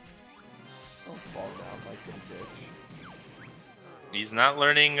flutter. Don't fall down like a bitch. He's not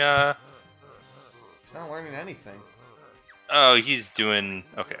learning, He's not learning anything. Oh, he's doing...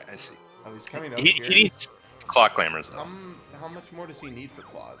 Okay, I see. Oh, he's coming over here. He needs Claw Clambers, though. How much more does he need for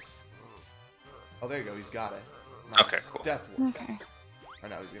claws? Oh, there you go. He's got it. Nice. Okay, cool. Death Warp. Okay.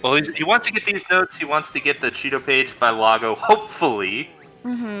 Well, he wants to get these notes. He wants to get the Cheeto page by Lago, hopefully.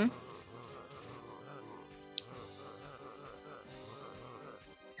 Mm-hmm.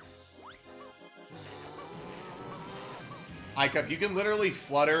 Ikup, you can literally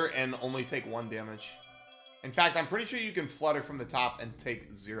flutter and only take 1 damage. In fact, I'm pretty sure you can flutter from the top and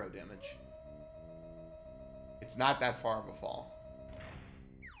take 0 damage. It's not that far of a fall.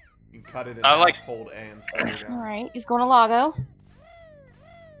 You can cut it in half, hold A, and flutter down. Alright, he's going to Lago.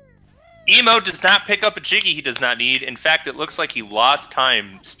 Emo does not pick up a Jiggy he does not need. In fact, it looks like he lost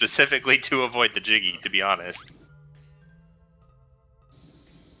time specifically to avoid the Jiggy, to be honest.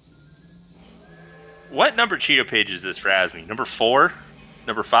 What number Cheeto page is this for Azmi? Number 4?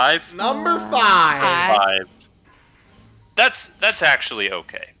 Number 5? Number 5! 5. That's actually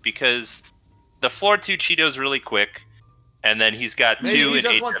okay, because the floor 2 Cheeto's really quick, and then he's got Maybe 2 he in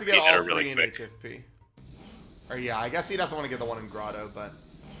just wants to get HFP that all are really 3 in quick. HFP. Or yeah, I guess he doesn't want to get the one in Grotto, but...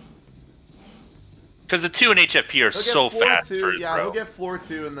 Because the 2 in HFP are so fast for his Yeah, throw. he'll get floor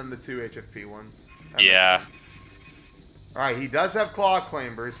 2 and then the 2 HFP ones. That Yeah. Alright, he does have Claw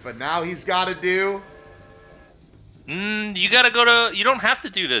Clambers, but now he's got to do... You gotta go to... You don't have to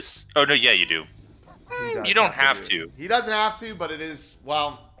do this. Oh, no, yeah, you do. You don't have to. He doesn't have to, but it is,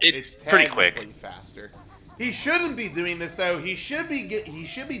 well, It's pretty quick. Faster. He shouldn't be doing this though. He should be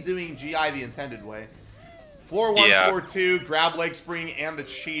doing GI the intended way. Floor 1, floor 2, grab leg spring and the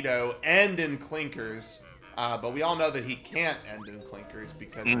Cheeto, end in clinkers. But we all know that he can't end in clinkers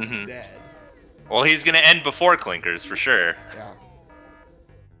because he's dead. Well, he's gonna end before clinkers for sure. Yeah.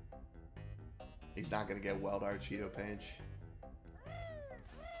 He's not gonna get Weld our Cheeto page.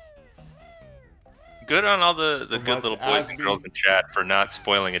 Good on all the Unless good little boys and girls in chat for not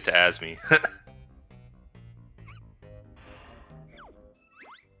spoiling it to Azmi.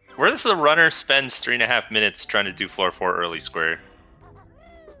 Where does the runner spends 3.5 minutes trying to do floor 4 early square?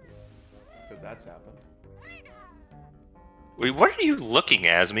 Because that's happened. Wait, what are you looking,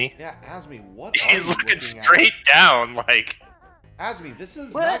 Azmi? Yeah, Azmi, what are He's you looking at? straight down, like... Azmi, this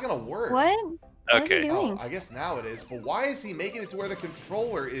is not gonna work. What? What is he Okay. doing? Oh, I guess now it is. But why is he making it to where the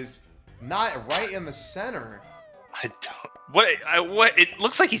controller is not right in the center? I don't... What? It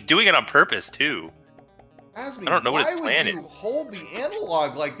looks like he's doing it on purpose, too. Azmi, I don't know what his why plan would you hold the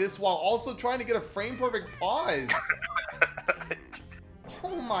analog like this while also trying to get a frame-perfect pause?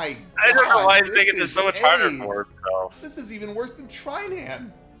 Oh my god. I don't know why he's making is this so much harder AIDS. for himself. This is even worse than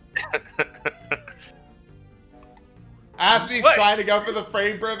Trinan. Azmi's What? trying to go for the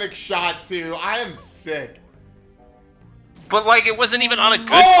frame-perfect shot, too. I am sick. But, like, it wasn't even on a good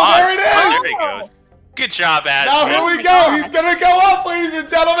Oh, pause. there it is! Oh, there he goes. Good job, Azmi. Now here we go. He's gonna go up, ladies and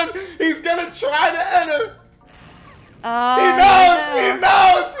gentlemen. He's gonna try to enter. He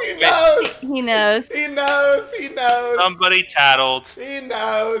knows. He knows. He knows. Somebody tattled. He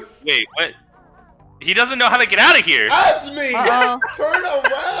knows. Wait, what? He doesn't know how to get out of here. Azmi, Uh-oh. turn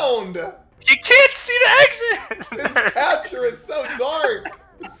around. You can't see the exit. This capture is so dark.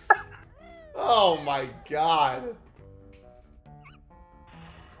 Oh my god.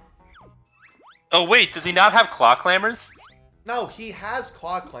 Oh wait, does he not have claw clambers? No, he has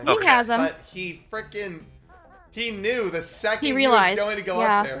claw clambers. He has them. But he knew the second He he realized, was going to go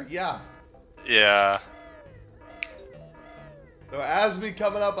yeah. up there. Yeah. Yeah. So Azmi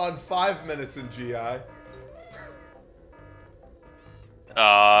coming up on 5 minutes in GI.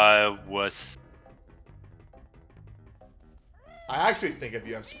 Was. I actually think if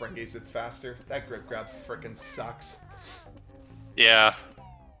you have Spring Gaze, it's faster. That grip grab frickin' sucks. Yeah.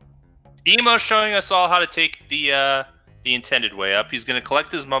 Emo's showing us all how to take the intended way up. He's gonna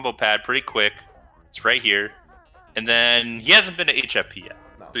collect his mumbo pad pretty quick. It's right here. And then he hasn't been to HFP yet.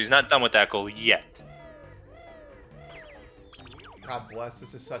 No. So he's not done with that goal yet. God bless,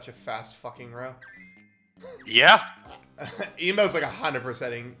 this is such a fast fucking row. Yeah. Emo's like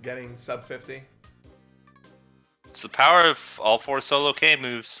 100% getting sub 50. It's the power of all 4 solo K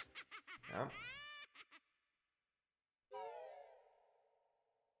moves. Yeah.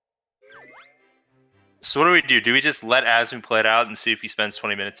 So what do we do? Do we just let Azmi play it out and see if he spends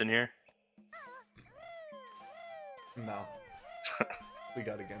 20 minutes in here? No. We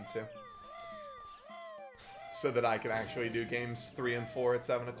got a game too. So that I can actually do games 3 and 4 at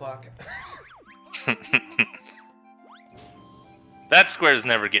 7 o'clock. That square is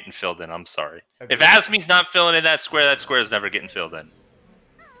never getting filled in, I'm sorry. Okay. If Azmi's not filling in that square is never getting filled in.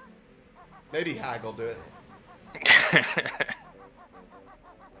 Maybe Hag will do it.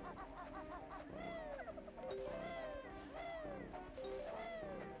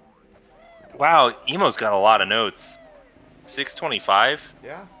 Wow, Emo's got a lot of notes. 625?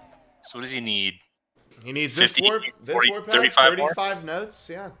 Yeah. So what does he need? He needs this 50, warp, 40, pad, 35 more? 35 notes,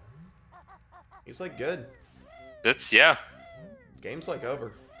 yeah. He's like good. That's, yeah. Game's like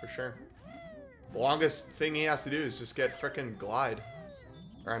over, for sure. The longest thing he has to do is just get frickin' glide.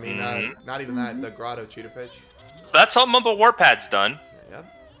 Or I mean, not even that, the grotto cheetah pitch. That's all Mumbo Warpad's done. Yep.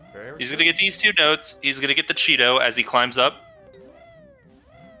 Very He's gonna get these 2 notes. He's gonna get the Cheeto as he climbs up.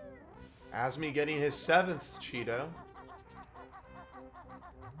 Azmi getting his 7th Cheeto.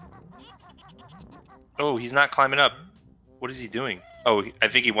 Oh, he's not climbing up. What is he doing? Oh, I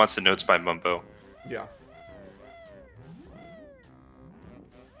think he wants the notes by Mumbo. Yeah.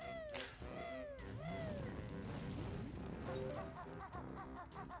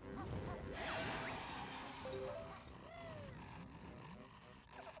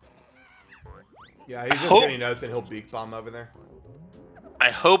 Yeah, he's just getting notes and he'll beak bomb over there. I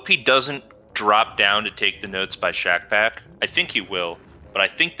hope he doesn't drop down to take the notes by Shack Pack. I think he will, but I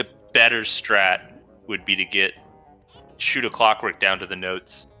think the better strat would be to shoot a clockwork down to the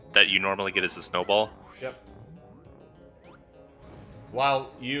notes that you normally get as a snowball. Yep.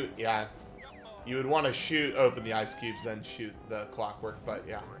 While you would want to open the ice cubes, then shoot the clockwork, but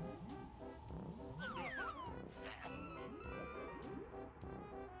yeah.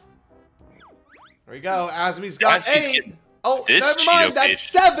 There we go. Azmi's got 8. Oh, never mind. That's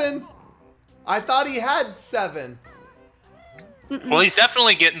 7. I thought he had 7. Well, he's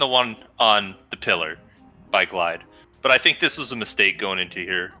definitely getting the one on the pillar by Glide. But I think this was a mistake going into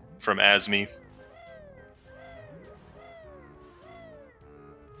here from Azmi.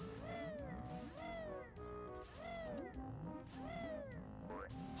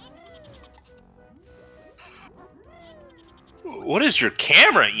 What is your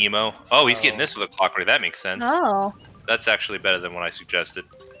camera, Emo? Oh, he's getting this with a clockwork. That makes sense. Oh. That's actually better than what I suggested.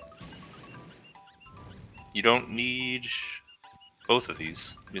 You don't need both of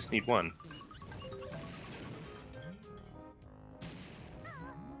these. You just need one.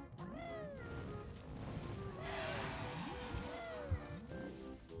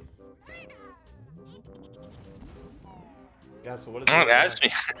 Yeah, so what is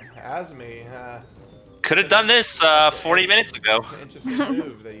Azmi. Azmi, could have done this 40 minutes ago. Interesting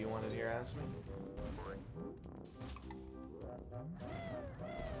move that you wanted here, Azmi.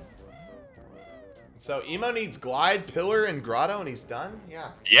 So Emo needs Glide, Pillar, and Grotto, and he's done?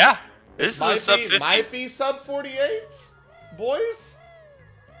 Yeah. Yeah. This is a sub 50. Might be sub 48, boys?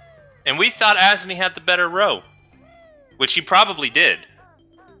 And we thought Azmi had the better row. Which he probably did.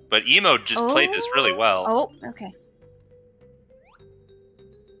 But Emo just played this really well. Oh, okay.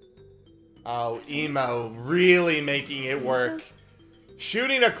 Oh, Emo really making it work.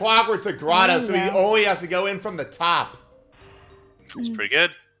 Shooting a clockwork to Grotto, so he only has to go in from the top. It's pretty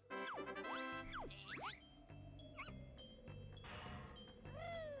good.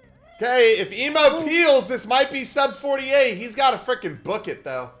 Okay, if Emo peels, this might be sub 48. He's got to frickin' book it,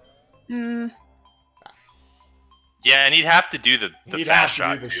 though. Hmm. Yeah, and he'd have to do the fast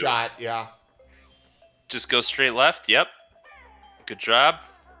shot. He'd have to do the shot, yeah. Just go straight left, yep. Good job.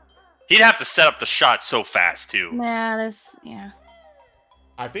 He'd have to set up the shot so fast, too. Yeah.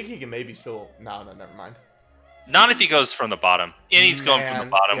 I think he can maybe still... No, never mind. Not if he goes from the bottom. And he's going from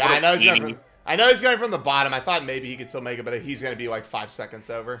the bottom. Yeah, I know he's going from the bottom. I thought maybe he could still make it, but he's going to be like 5 seconds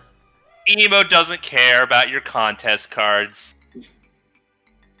over. Emo doesn't care about your contest cards.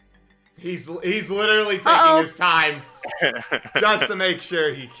 He's literally taking his time just to make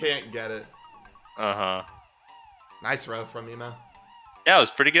sure he can't get it. Uh-huh. Nice row from Emo. Yeah, it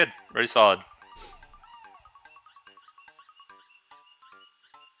was pretty good. Very solid.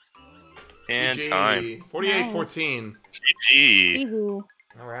 And GG. time. 48-14. GG.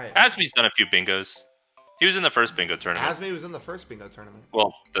 All right. Azmi's done a few bingos. He was in the first bingo tournament. Azmi was in the first bingo tournament.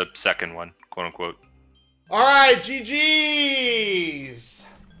 Well, the second one, quote unquote. All right, GG's.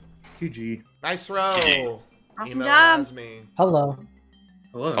 GG. Nice row. GG. Awesome Emo job. and Azmi. Hello.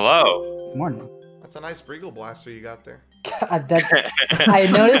 Hello. Good morning. That's a nice Breagle Blaster you got there. I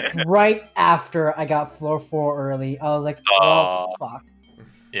noticed right after I got floor 4 early. I was like, oh, fuck.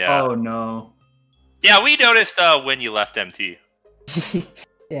 Yeah. Oh, no. Yeah, we noticed when you left MT.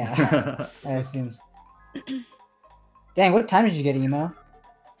 Yeah. That seems... Dang, what time did you get, Emo?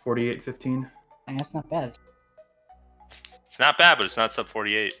 48-15. Dang, that's not bad. It's not bad, but it's not sub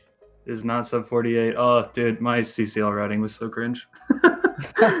 48. Is not sub 48. Oh, dude, my CCL routing was so cringe.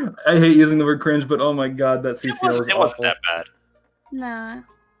 I hate using the word cringe, but oh my god, that CCL was awful. It wasn't that bad. Nah.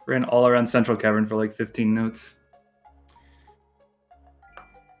 Ran all around Central Cavern for like 15 notes.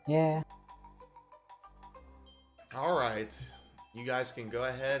 Yeah. All right. You guys can go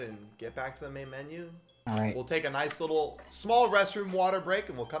ahead and get back to the main menu. All right. We'll take a nice little small restroom water break,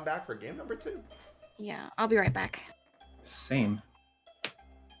 and we'll come back for game number 2. Yeah, I'll be right back. Same.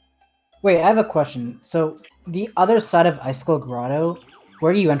 Wait, I have a question. So, the other side of Icicle Grotto,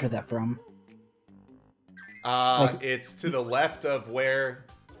 where do you enter that from? It's to the left of where...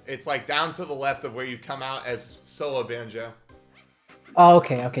 It's like down to the left of where you come out as Solo Banjo. Oh,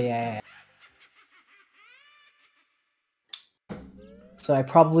 okay, yeah. So I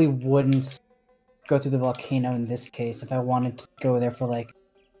probably wouldn't go through the volcano in this case if I wanted to go there for like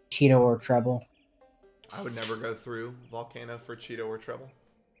Cheeto or Treble. I would never go through Volcano for Cheeto or Treble.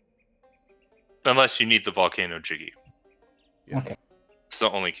 Unless you need the volcano jiggy. Yeah. Okay, It's the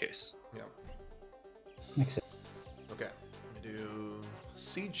only case. Yeah. makes sense. Okay. I'm gonna do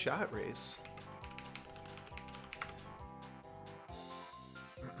seed shot race.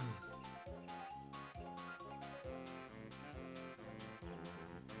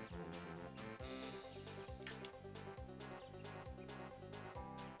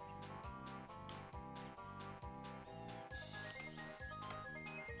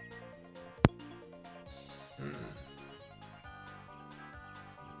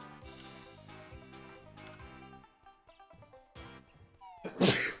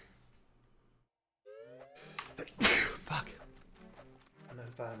 Fuck.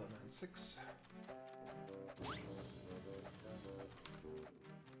 195, 196.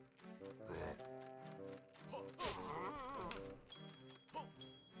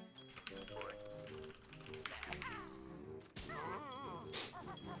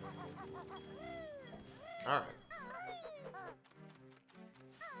 All right.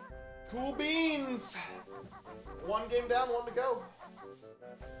 Cool beans. One game down, one to go.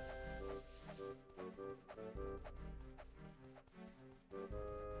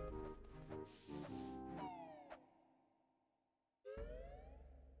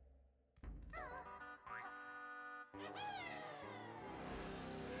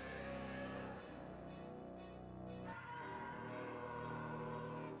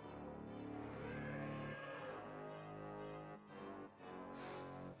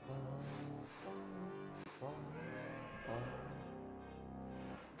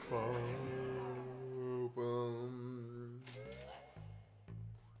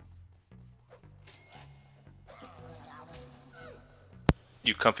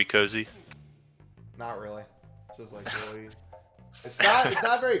 You comfy cozy? Not really. This is like really. It's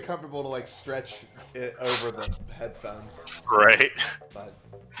not very comfortable to like stretch it over the headphones. Right. But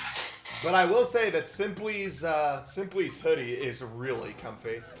I will say that Simply's hoodie is really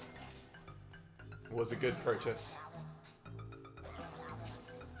comfy. It was a good purchase.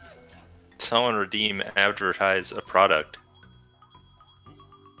 Someone redeem, advertise a product.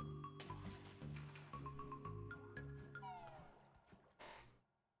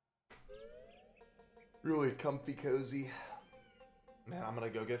 Really comfy, cozy. Man, I'm gonna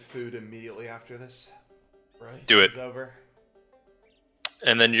go get food immediately after this. Right? Do it. It's over.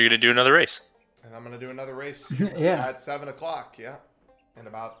 And then you're gonna do another race. And I'm gonna do another race Yeah. at 7 o'clock, yeah. In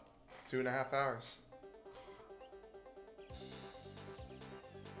about 2.5 hours.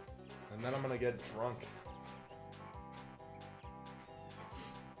 And then I'm gonna get drunk.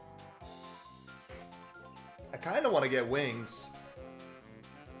 I kinda wanna get wings.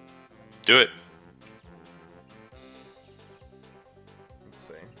 Do it. Let's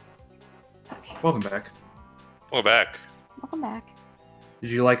see. Okay. Welcome back. We're back. Welcome back.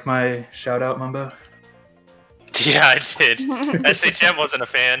 Did you like my shout out, Mumbo? Yeah, I did. SHM wasn't a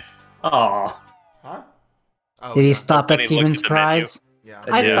fan. Aw. Huh? Oh, Did he yeah. stop When at he looked Siemens at the menu. Prize? Yeah.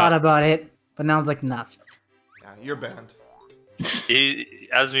 I Yeah. thought about it, but now I was like, nah. Yeah, you're banned.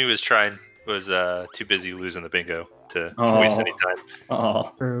 Azmi was too busy losing the bingo to Oh. waste any time. Aw.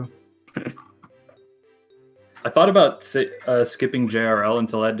 True. I thought about skipping JRL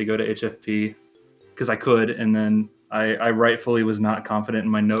until I had to go to HFP because I could, and then I rightfully was not confident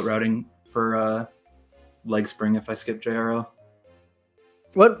in my note routing for leg spring if I skipped JRL.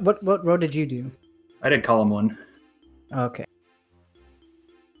 What row did you do? I did column 1. Okay.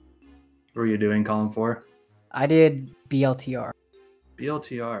 What were you doing column 4? I did BLTR.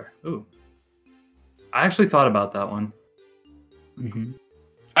 BLTR. Ooh. I actually thought about that one. Mm-hmm.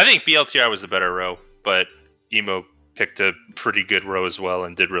 I think BLTR was the better row, but Emo picked a pretty good row as well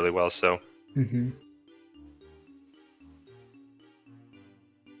and did really well, so. Mm-hmm.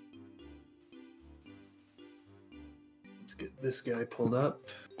 Let's get this guy pulled up.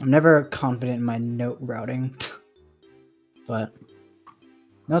 I'm never confident in my note routing, but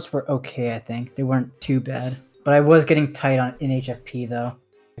notes were okay. I think they weren't too bad, but I was getting tight in HFP though.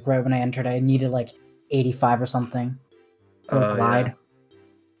 Like right when I entered, I needed like 85 or something for a glide. Yeah.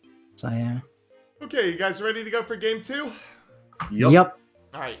 So yeah. Okay, you guys ready to go for game 2? Yep.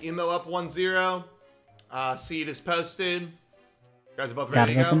 Alright, emo up 1-0. Seed is posted. You guys are both Got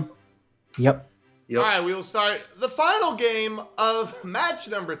ready it to go? open. Yep. Alright, we will start the final game of match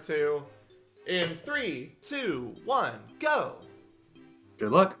number 2 in 3, 2, 1, go.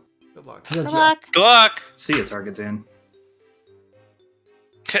 Good luck. Good luck. Good luck. Good luck! See ya, Target Zan.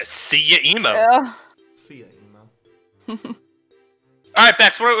 See ya, Emo. Yeah. See ya, Emo. All right,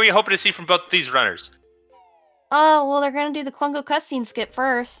 Bex, what are we hoping to see from both these runners? Oh, well, they're gonna do the Klungo cutscene skip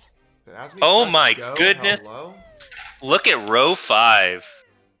first. Oh my goodness. Hello? Look at row 5.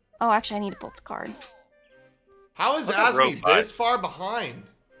 Oh, actually, I need to pull up the card. How is Look at row Azmi 5. this far behind?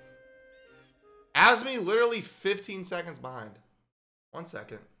 Azmi literally 15 seconds behind. 1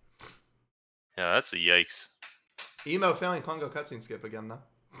 second. Yeah, that's a yikes. Emo failing Congo cutscene skip again, though.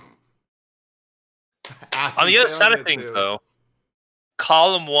 On the other side of it things, too. though,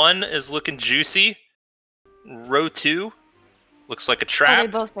 column 1 is looking juicy. Row 2 looks like a Oh, they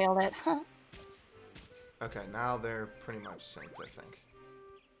trap. both failed it. Huh. Okay, now they're pretty much synced, I think.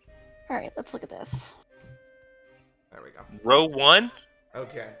 All right, let's look at this. There we go. Row 1?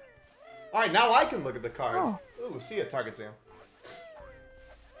 Okay. All right, now I can look at the card. Oh. Ooh, see ya, Target Zam.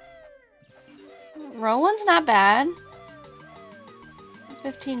 Row 1's not bad.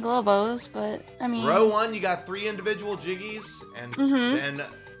 15 Globos, but I mean. Row 1, you got 3 individual Jiggies, and Mhm. then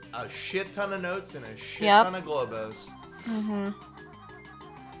a shit ton of notes and a shit Yep. ton of Globos. Mhm.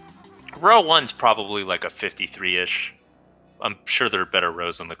 Row 1's probably like a 53-ish. I'm sure there are better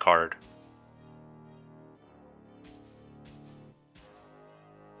rows on the card.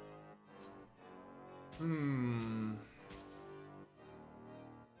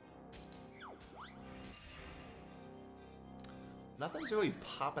 Nothing's really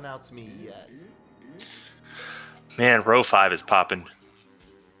popping out to me yet. Man, row 5 is popping.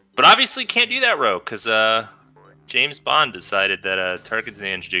 But obviously can't do that row, because James Bond decided that Target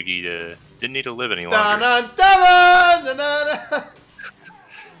Zan's Jiggy didn't need to live any longer. I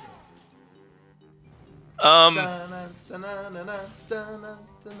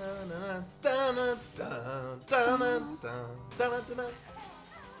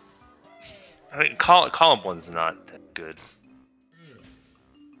mean, column 1's not that good.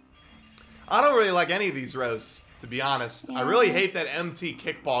 I don't really like any of these rows, to be honest. I really Yeah. hate that MT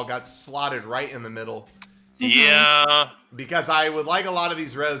kickball got slotted right in the middle. Yeah. Because I would like a lot of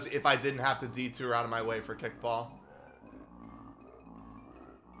these rows if I didn't have to detour out of my way for kickball.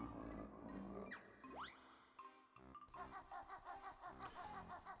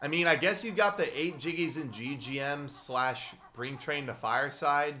 I mean, I guess you got the 8 Jiggies in GGM / Bring Train to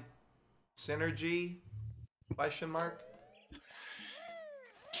Fireside synergy? Question mark?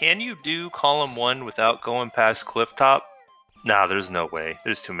 Can you do column 1 without going past Clifftop? Nah, there's no way.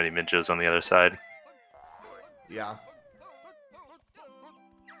 There's too many Minjos on the other side. Yeah.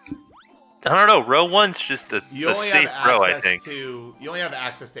 I don't know. Row 1's just a You only safe have row, I access think. to you only have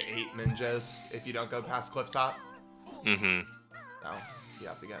access to 8 Minjos if you don't go past Clifftop. Mm-hmm. No, you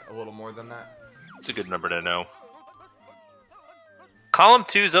have to get a little more than that. It's a good number to know. Column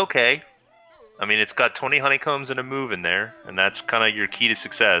 2's okay. I mean, it's got 20 honeycombs and a move in there, and that's kind of your key to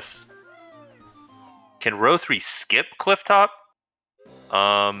success. Can row 3 skip Clifftop?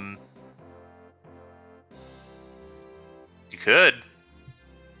 You could.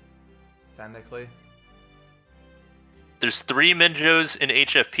 Technically. There's 3 Minjos in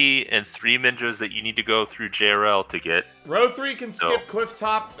HFP and 3 Minjos that you need to go through JRL to get. Row 3 can No. skip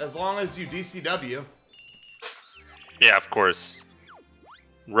Clifftop as long as you DCW. Yeah, of course.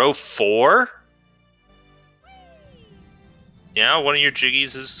 Row 4? Yeah, one of your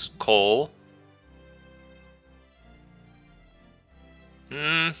Jiggies is Cole.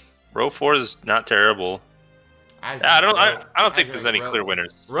 Row 4 is not terrible. I don't think there's any clear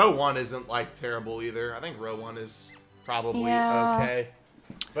winners. Row 1 isn't like terrible either. I think row 1 is probably Yeah. okay.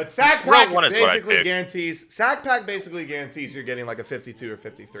 But Sack Row Pack 1 is what I'd basically pick. guarantees Sack Pack basically guarantees you're getting like a 52 or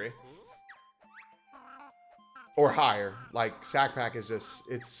 53. Or higher. Like Sack Pack is just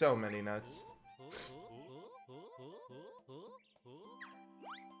it's so many nuts.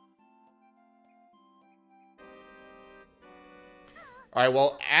 All right,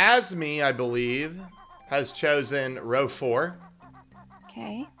 well, Azmi, I believe, has chosen row 4.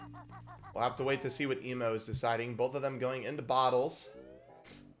 Okay. We'll have to wait to see what Emo is deciding. Both of them going into bottles.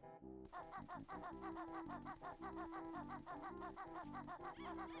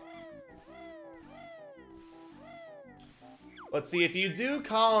 Let's see, if you do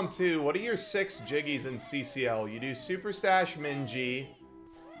column 2, what are your 6 Jiggies in CCL? You do Super Stash Minji,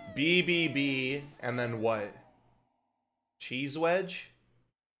 BBB, and then what? Cheese Wedge?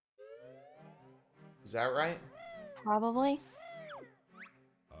 Is that right? Probably.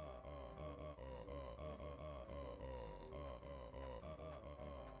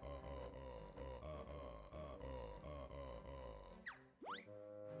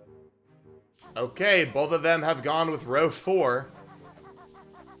 Okay, both of them have gone with row 4.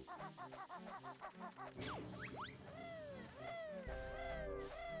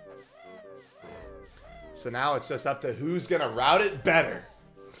 So now it's just up to who's going to route it better.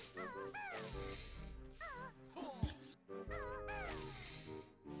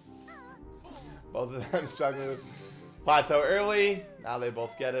 Both of them struggling with plateau early. Now they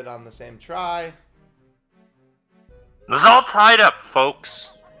both get it on the same try. This is all tied up,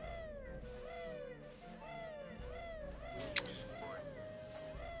 folks.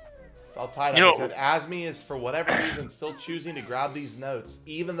 It's all tied up. You know, He said Azmi is, for whatever reason, still choosing to grab these notes,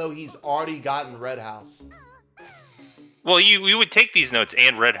 even though he's already gotten Red House. Well, you would take these notes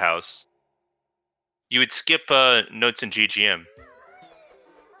and Red House. You would skip notes in GGM.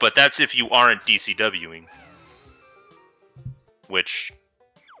 But that's if you aren't DCWing. Which...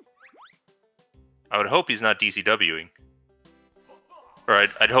 I would hope he's not DCWing. Or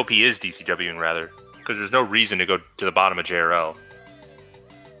I'd hope he is DCWing, rather. Because there's no reason to go to the bottom of JRL.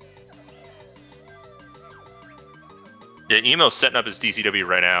 Yeah, Emo's setting up his DCW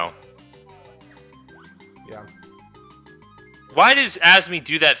right now. Yeah. Why does Azmi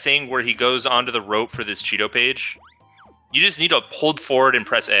do that thing where he goes onto the rope for this Cheeto page? You just need to hold forward and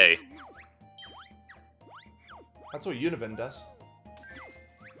press A. That's what Univin does.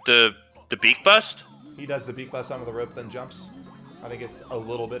 The beak bust? He does the beak bust onto the rope, then jumps. I think it's a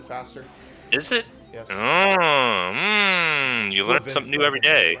little bit faster. Is it? Yes. Oh, you learn something new every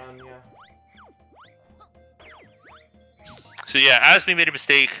day. So yeah, Azmi made a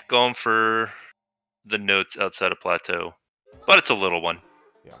mistake going for the notes outside of plateau. But it's a little one.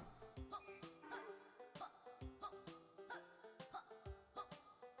 Yeah.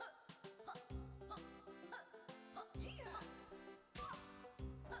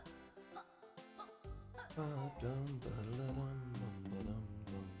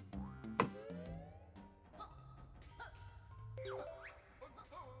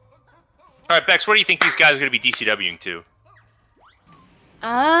 Alright, Bex, where do you think these guys are going to be DCWing to?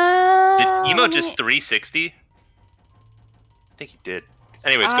 Did Emo just 360? I think he did.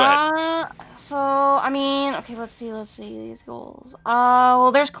 Anyways, go ahead. So, I mean, okay, let's see these goals.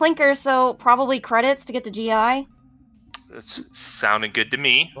 Well, there's Clinkers, so probably credits to get to GI. That's sounding good to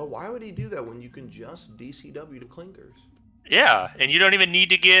me. But why would he do that when you can just DCW to Clinkers? Yeah, and you don't even need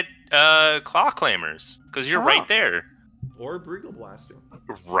to get Claw Claimers, because you're right there. Or Briegel Blaster.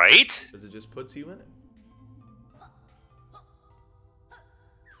 Right? Because it just puts you in it.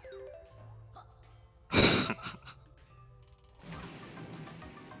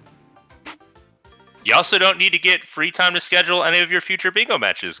 You also don't need to get free time to schedule any of your future bingo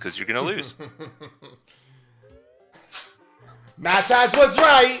matches, because you're going to lose. Mattaz was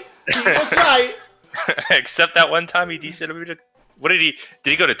right! He was right! Except that one time he DCW'd to... What did he...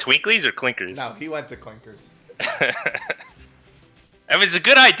 Did he go to Twinklies or Clinkers? No, he went to Clinkers. I mean, it's a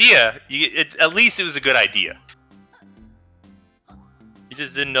good idea. At least it was a good idea. He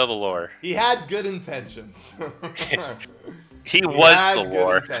just didn't know the lore. He had good intentions. he was the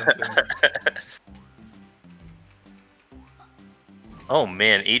lore. Oh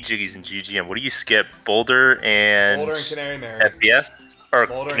man, 8 jiggies in GGM. What do you skip? Boulder and Canary Mary. FPS? Or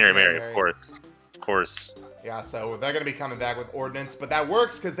Boulder Canary and Mary, Mary. of course. Of course. Yeah, so they're going to be coming back with Ordnance, but that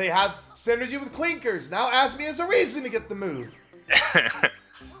works because they have synergy with Clinkers. Now Azmi has a reason to get the move.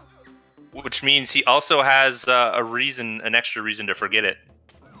 Which means he also has an extra reason to forget it.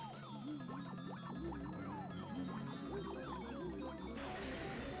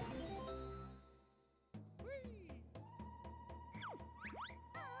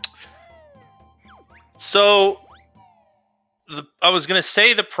 So, I was going to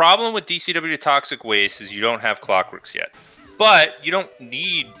say the problem with DCW Toxic Waste is you don't have Clockworks yet. But you don't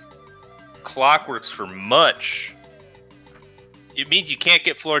need Clockworks for much. It means you can't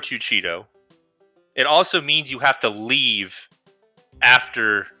get Floor 2 Cheeto. It also means you have to leave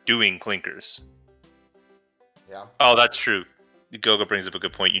after doing Clinkers. Yeah. Oh, that's true. Gogo brings up a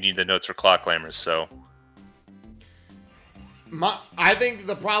good point. You need the notes for Clock Claimers, so... I think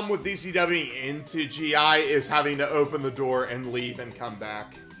the problem with DCWing into GI is having to open the door and leave and come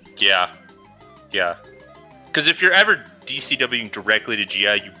back. Yeah. Yeah. Because if you're ever DCWing directly to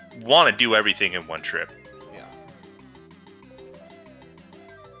GI, you want to do everything in one trip. Yeah.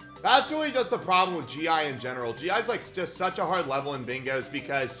 That's really just the problem with GI in general. GI is like just such a hard level in bingos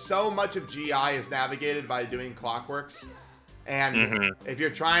because so much of GI is navigated by doing Clockworks. And if you're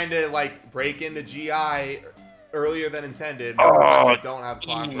trying to like break into GI earlier than intended, you don't have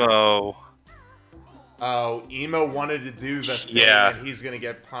Clockworks. Emo. Oh, Emo wanted to do the thing and he's going to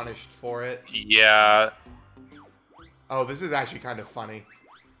get punished for it. Yeah. Oh, this is actually kind of funny.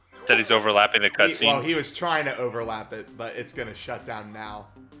 That he's overlapping the cutscene. Well, he was trying to overlap it, but it's going to shut down now.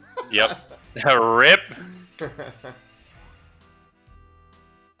 Yep. Rip.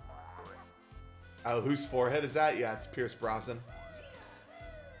 Oh, whose forehead is that? Yeah, it's Pierce Brosnan.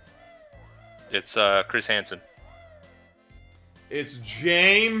 It's Chris Hansen. It's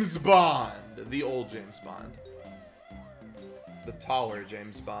James Bond. The old James Bond. The taller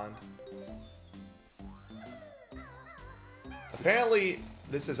James Bond. Apparently,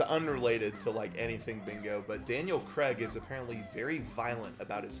 this is unrelated to like anything bingo, but Daniel Craig is apparently very violent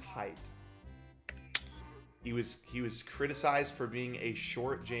about his height. He was criticized for being a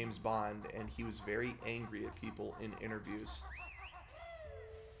short James Bond, and he was very angry at people in interviews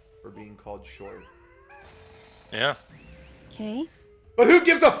for being called short. Yeah. Okay. But who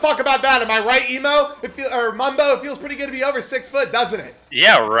gives a fuck about that? Am I right, Emo? Or Mumbo? It feels pretty good to be over 6 foot, doesn't it?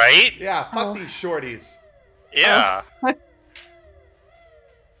 Yeah, right? Yeah, fuck these shorties. Yeah.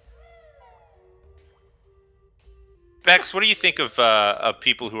 Bex, what do you think of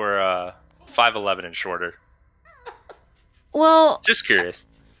people who are 5'11" and shorter? Well, Just curious.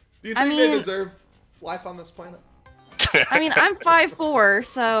 Do you think they deserve life on this planet? I mean, I'm 5'4",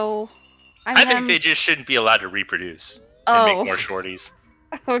 so I think they just shouldn't be allowed to reproduce and make more shorties.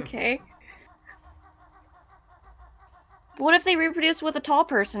 Okay. But what if they reproduce with a tall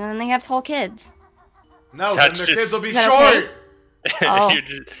person and they have tall kids? No, That's then their kids will be that short. okay? Oh.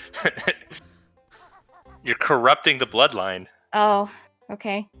 You're corrupting the bloodline. Oh,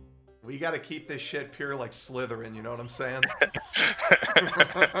 okay. We gotta keep this shit pure like Slytherin, you know what I'm saying?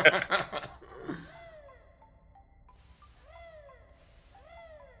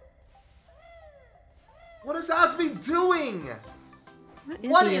 What is Azmi doing?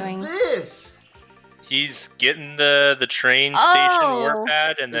 What is this? He's getting the train station warp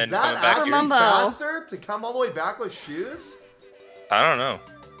pad and then coming back Is here. that faster to come all the way back with shoes? I don't know.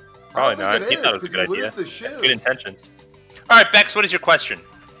 Probably not. He thought it was a good idea. Good intentions. All right, Bex, what is your question?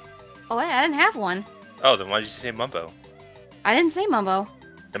 Oh, wait, I didn't have one. Oh, then why did you say Mumbo? I didn't say Mumbo.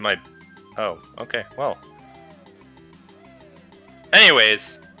 Then my... Oh, okay, well.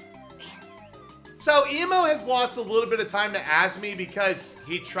 Anyways. So, Emo has lost a little bit of time to Azmi because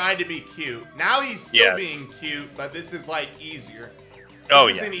he tried to be cute. Now he's still being cute, but this is, like, easier. Oh,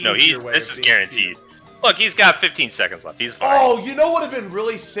 yeah. No, this is guaranteed. Cute. Look, he's got 15 seconds left. He's fine. Oh, you know what would have been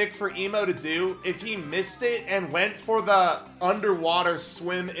really sick for Emo to do? If he missed it and went for the underwater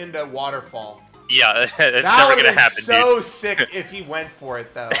swim into waterfall. Yeah, that's never going to happen, so sick if he went for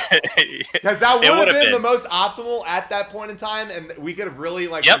it, though. Because that would have been the most optimal at that point in time, and we could have really,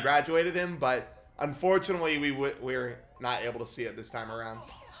 like, congratulated him, but unfortunately, we're not able to see it this time around.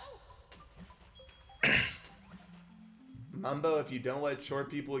 Mumbo, if you don't let short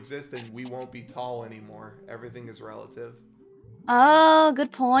people exist, then we won't be tall anymore. Everything is relative. Oh,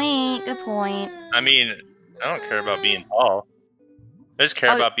 good point. Good point. I mean, I don't care about being tall. I just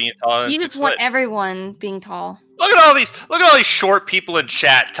care about being tall. You just want everyone being tall. Look at all these short people in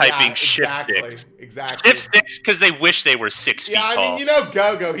chat typing shift 6. Exactly. Shift 6 because they wish they were 6 feet tall. Yeah, I mean, you know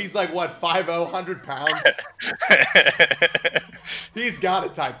Go-Go, he's like, what, 5'0", 100 pounds? He's got to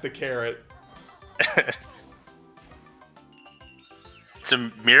type the carrot. It's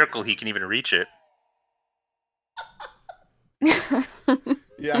a miracle he can even reach it.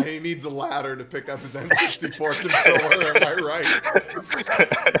 Yeah, he needs a ladder to pick up his N64 controller, am I right?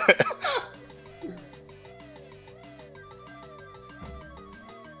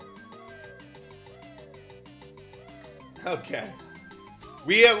 Okay.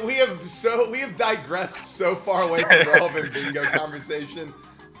 We have digressed so far away from the relevant bingo conversation.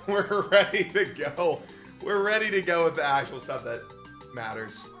 We're ready to go. We're ready to go with the actual stuff that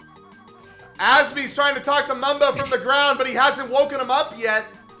matters. Azmi's trying to talk to Mumbo from the ground, but he hasn't woken him up yet.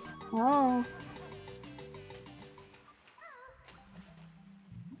 Oh.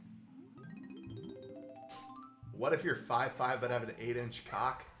 What if you're 5'5" but have an 8-inch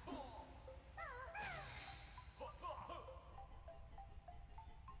cock?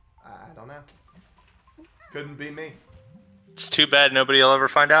 I don't know. Couldn't be me. It's too bad nobody will ever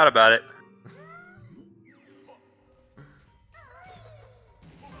find out about it.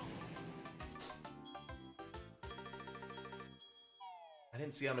 I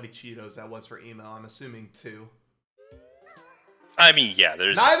didn't see how many Cheetos that was for Emo. I'm assuming 2. I mean, yeah,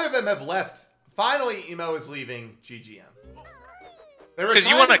 there's... Neither of them have left. Finally, Emo is leaving GGM. Because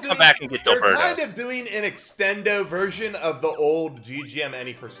you want to come back and get Dilberto. They're kind of doing an extendo version of the old GGM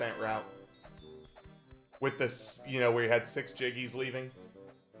any % route. With this, you know, where you had 6 Jiggies leaving.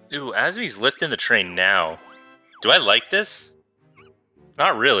 Ooh, Azmi's lifting the train now. Do I like this?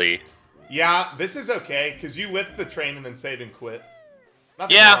 Not really. Yeah, this is okay, because you lift the train and then save and quit.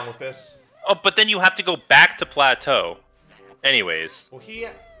 Nothing wrong with this. Oh, but then you have to go back to Plateau. Anyways. Well,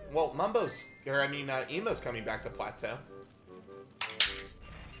 Emo's coming back to Plateau.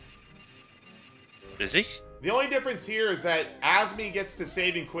 Is he? The only difference here is that Azmi gets to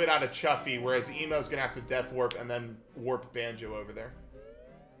save and quit out of Chuffy, whereas Emo's gonna have to Death Warp and then warp Banjo over there.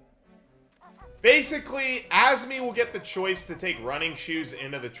 Basically, Azmi will get the choice to take running shoes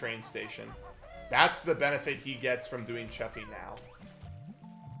into the train station. That's the benefit he gets from doing Chuffy now.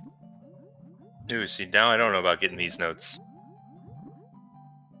 Ooh, see, now I don't know about getting these notes.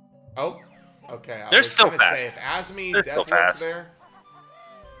 Oh, okay. They're still fast. Say, if Azmi They're Death still Warp fast. there...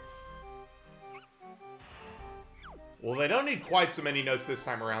 Well, they don't need quite so many notes this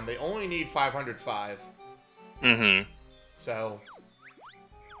time around. They only need 505. Mm-hmm. So...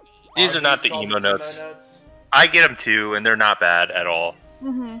 These are not the emo notes. I get them too, and they're not bad at all.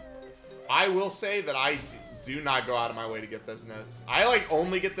 Mm-hmm. I will say that I do not go out of my way to get those notes. I, like,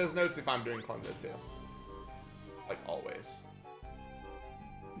 only get those notes if I'm doing Clungo too. Like, always.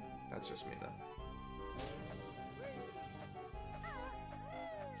 That's just me, though.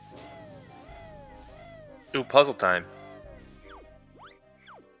 Ooh, puzzle time.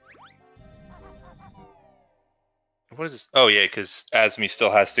 What is this? Oh, yeah, because Azmi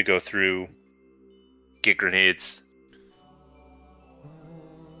still has to go through... get grenades.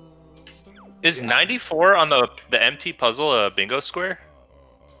 Is 94 on the empty puzzle a bingo square?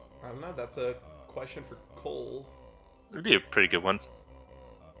 I don't know. That's a question for Cole. It'd be a pretty good one.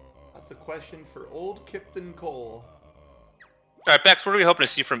 That's a question for old Kipton Cole. Alright, Bex, what are we hoping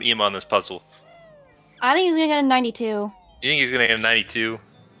to see from Emo on this puzzle? I think he's gonna get a 92. You think he's gonna get a 92?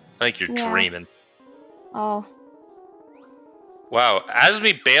 I think you're dreaming. Oh. Wow,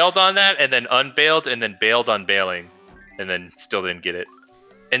 Azmi bailed on that, and then unbailed, and then bailed on bailing, and then still didn't get it.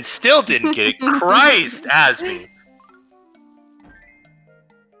 And still didn't get it! Christ, Azmi!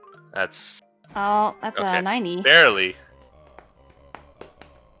 That's... Oh, that's okay. a 90. Barely.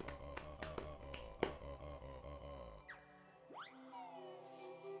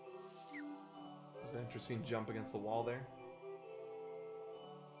 There's an interesting jump against the wall there.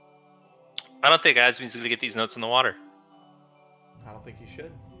 I don't think Azmi's gonna get these notes in the water. I don't think he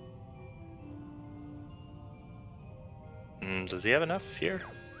should. Does he have enough here?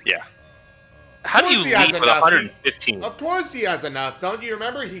 Yeah. How do you He has lead with enough. 115? Of course he has enough. Don't you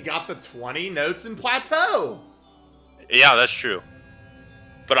remember? He got the 20 notes in Plateau. Yeah, that's true.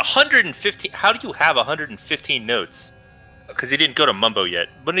 But 115... How do you have 115 notes? Because he didn't go to Mumbo yet.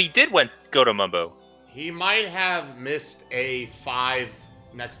 But he did go to Mumbo. He might have missed a 5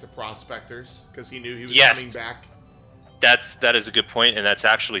 next to Prospectors because he knew he was coming back. That is a good point, and that's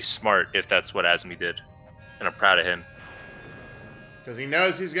actually smart if that's what Azmi did. And I'm proud of him. Because he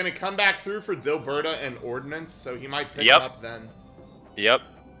knows he's going to come back through for Dilberta and Ordnance, so he might pick him up then. Yep,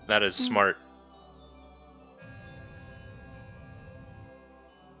 that is smart.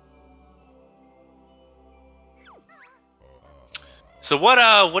 So what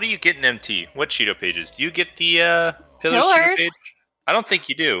are you getting, MT? What Cheeto pages? Do you get the Pillars Cheeto page? I don't think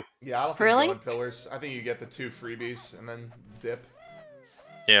you do. Yeah, I don't think you go in Pillars. I think you get the 2 freebies and then dip.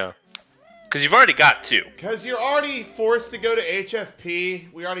 Yeah. Because you've already got 2. Because you're already forced to go to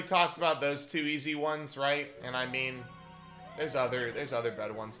HFP. We already talked about those 2 easy ones, right? And I mean, there's other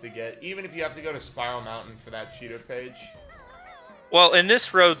better ones to get. Even if you have to go to Spiral Mountain for that Cheeto page. Well, in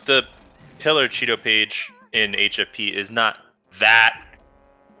this road, the Pillar Cheeto page in HFP is not that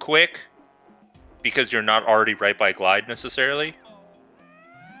quick. Because you're not already right by Glide, necessarily.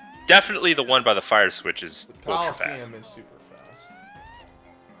 Definitely the one by the fire switch is ultra fast. Coliseum is super fast.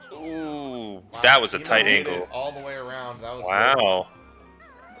 Ooh, wow, that was a tight angle. All the way around. That was wow.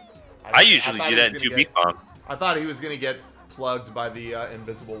 I usually do that in 2 beat bombs. I thought he was going to get plugged by the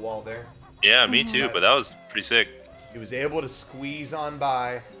invisible wall there. Yeah, me too, but that was pretty sick. He was able to squeeze on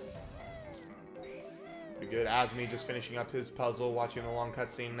by. Pretty good. Azmi just finishing up his puzzle, watching the long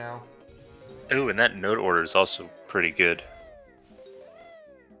cutscene now. Ooh, and that note order is also pretty good.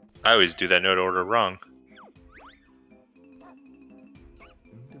 I always do that note order wrong.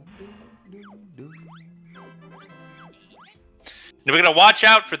 Now we're gonna watch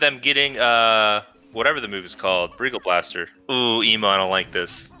out for them getting whatever the move is called, Briggle Blaster. Ooh, Emo, I don't like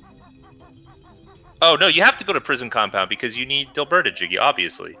this. Oh no, you have to go to Prison Compound because you need Dilberta, Jiggy,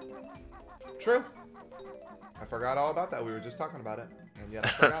 obviously. True. I forgot all about that. We were just talking about it, and yet I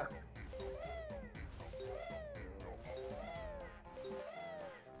forgot.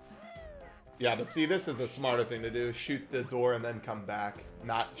 Yeah, but see, this is the smarter thing to do. Shoot the door and then come back.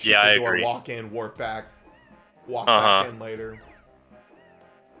 Not shoot the door, agree. walk in, warp back, walk back in later.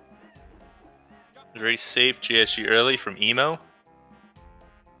 Very safe GSG early from Emo.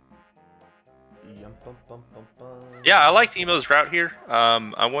 Yeah, I liked Emo's route here.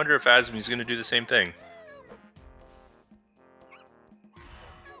 I wonder if Azmi's going to do the same thing.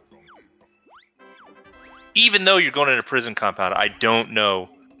 even though you're going in a prison compound, I don't know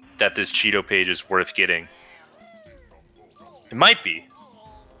that this Cheeto page is worth getting. It might be.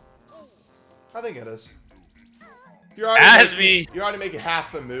 I think it is. You're already making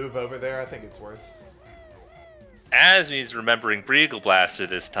half the move over there. I think it's worth. Azmi's remembering Breagle Blaster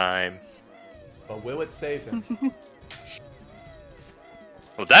this time. But will it save him?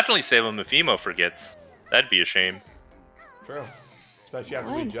 Well, definitely save him if Emo forgets. That'd be a shame. True. Especially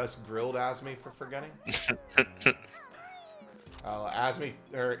after we just grilled Azmi for forgetting.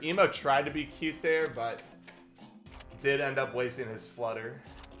 Emo tried to be cute there, but did end up wasting his flutter.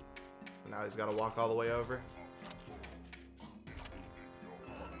 Now he's got to walk all the way over.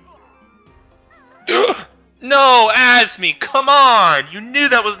 No, Azmi, come on! You knew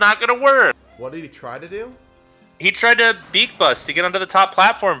that was not going to work! What did he try to do? He tried to beak bust to get onto the top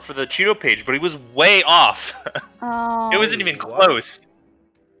platform for the Cheeto page, but he was way off. Oh. It wasn't even close.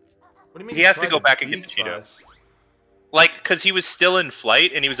 What do you mean He has to go back and get the Cheeto. Bust? Like, because he was still in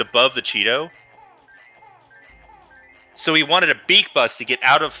flight and he was above the Cheeto. So he wanted a beak bust to get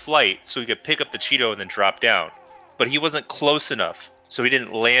out of flight so he could pick up the Cheeto and then drop down. But he wasn't close enough, so he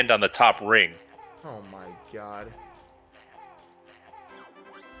didn't land on the top ring. Oh my god.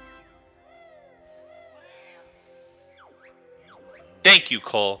 Thank you,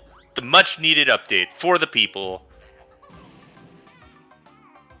 Cole. The much-needed update for the people.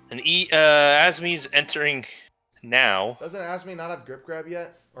 And Azmi's entering now. Doesn't Azmi not have grip grab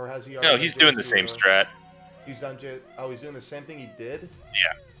yet? Or has he No, he's doing the same strat. He's done he's doing the same thing he did?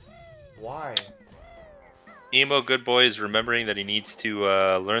 Yeah. Why? Emo Good Boy is remembering that he needs to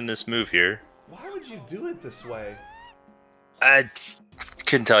learn this move here. Why would you do it this way? I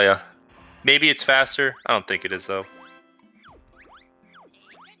couldn't tell you. Maybe it's faster. I don't think it is, though.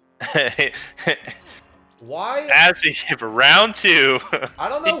 Why? Azmi for round 2. I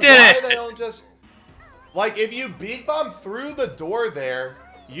don't know why they don't just... Like, if you beak bomb through the door there,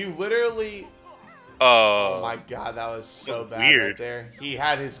 you literally... Oh my god, that was so bad weird. right there. He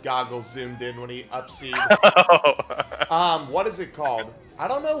had his goggles zoomed in when he upseed. What is it called? I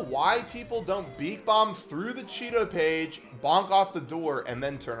don't know why people don't beak bomb through the Cheeto page, bonk off the door, and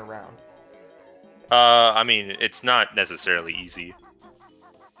then turn around. I mean, it's not necessarily easy.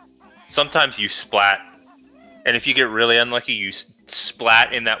 Sometimes you splat, and if you get really unlucky, you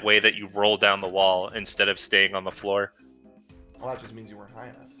splat in that way that you roll down the wall instead of staying on the floor. Well, that just means you weren't high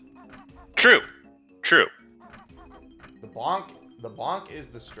enough. True. True. The bonk is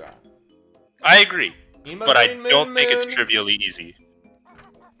the strat. I agree, but I Moon, don't think it's Moon. trivially easy.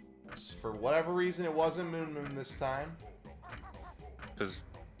 For whatever reason, it wasn't Moon this time. Because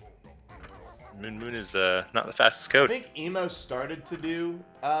Moon is not the fastest I code. think Emo started to do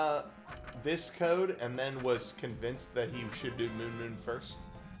this code and then was convinced that he should do Moon first.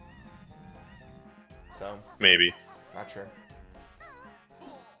 So Maybe. not sure.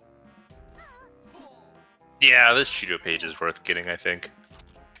 Yeah, this Cheeto page is worth getting, I think.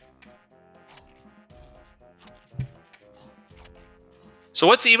 So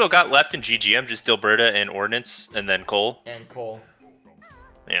what's Emo got left in GGM? Just Dilberta and Ordnance, and then Cole? And Cole.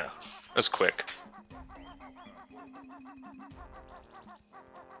 Yeah, that's quick.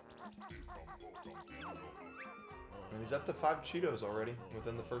 And he's up to 5 Cheetos already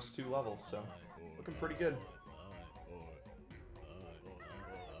within the first 2 levels, so looking pretty good.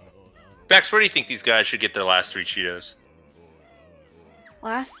 Bex, where do you think these guys should get their last 3 Cheetos?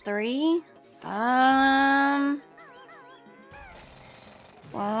 Last 3?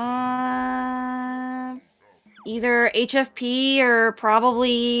 Either HFP or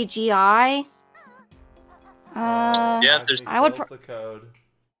probably GI. Yeah, there's... I would the code.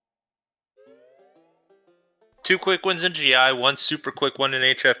 2 quick ones in GI, 1 super quick one in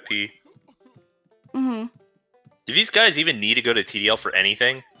HFP. Mm-hmm. Do these guys even need to go to TDL for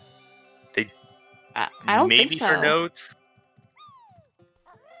anything? I don't Maybe think so. for notes?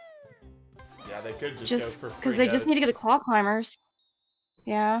 Yeah, they could Just go for because they just need to get the claw climbers.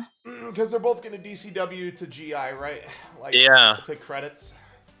 Yeah. Because they're both going to DCW to GI, right? Like, Yeah. To credits.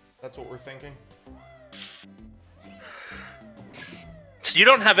 That's what we're thinking. So you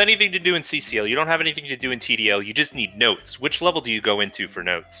don't have anything to do in CCL, you don't have anything to do in TDL, you just need notes. Which level do you go into for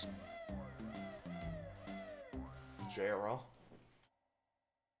notes? JRL.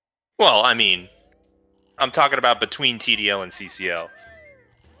 Well, I mean, I'm talking about between TDL and CCL.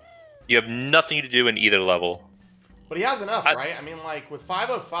 You have nothing to do in either level. But he has enough, right? I mean, like, with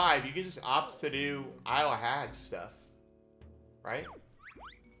 505, you can just opt to do Isle of Hags stuff. Right?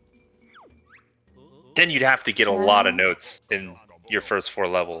 Then you'd have to get a lot of notes in your first 4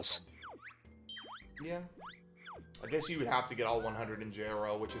 levels. Yeah. I guess you would have to get all 100 in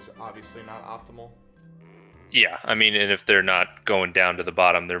JRL, which is obviously not optimal. Yeah, I mean, and if they're not going down to the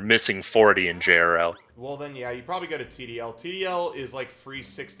bottom, they're missing 40 in JRL. Well, then, yeah, you probably go to TDL. TDL is like free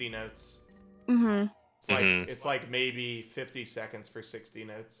 60 notes. Mm-hmm. It's like maybe 50 seconds for 60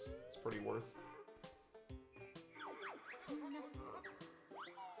 notes. It's pretty worth.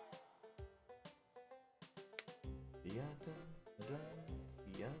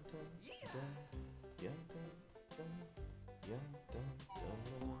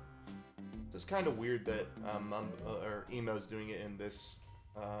 It's kind of weird that or Emo's doing it in this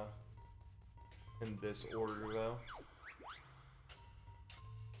order though.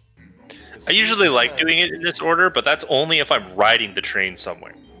 I usually like doing it in this order, but that's only if I'm riding the train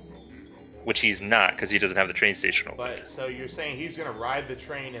somewhere. Which he's not, because he doesn't have the train station open. But, so you're saying he's going to ride the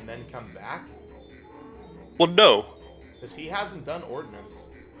train and then come back? Well, no. Because he hasn't done Ordnance.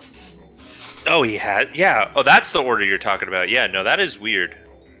 Oh, he had? Yeah. Oh, that's the order you're talking about. Yeah, no, that is weird.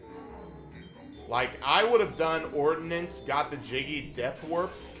 Like, I would have done Ordnance, got the Jiggy Death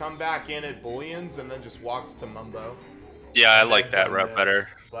Warped, come back in at Bullions, and then just walked to Mumbo. Yeah, I like that route better.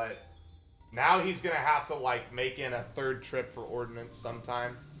 But now he's going to have to, like, make in a third trip for Ordnance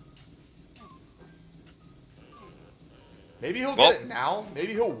sometime. Maybe he'll get it now.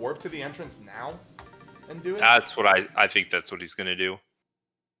 Maybe he'll warp to the entrance now and do it. That's what I think that's what he's going to do.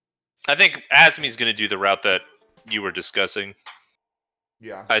 I think Azmi's going to do the route that you were discussing.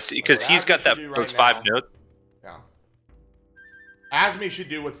 Yeah. I see, because he's got that those 5 notes. Yeah. Azmi should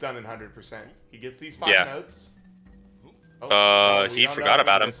do what's done in 100%. He gets these 5 notes. Oh, he forgot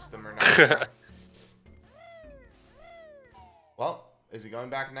about him. Well, is he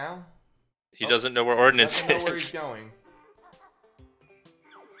going back now? He doesn't know where Ordnance is. He doesn't know where he's going.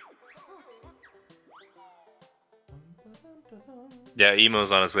 Yeah,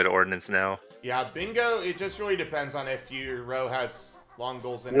 Emo's on his way to Ordnance now. Yeah, bingo, it just really depends on if your row has long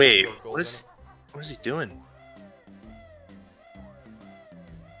goals in it. Wait, or what is he doing?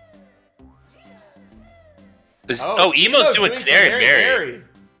 Emo's doing Canary Mary.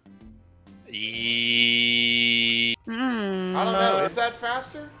 I don't know, is that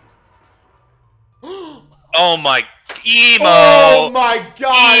faster? Oh my, Emo! Oh my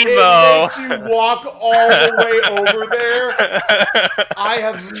god, Emo. It makes you walk all the way over there? I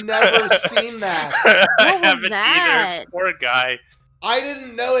have never seen that. What was that? Either. Poor guy. I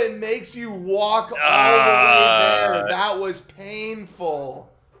didn't know it makes you walk all the way there. That was painful.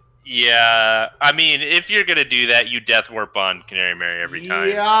 Yeah, I mean, if you're gonna do that, you death warp on Canary Mary every time.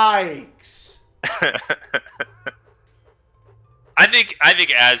 Yikes! I think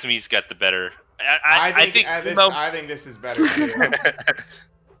Azmi's got the better. I think this is better too.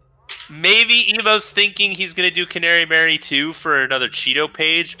 Maybe Emo's thinking he's gonna do Canary Mary 2 for another Cheeto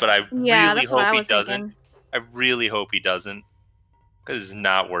page, but I really hope he doesn't. I really hope he doesn't, because it's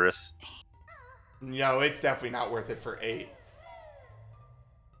not worth. No, it's definitely not worth it for 8.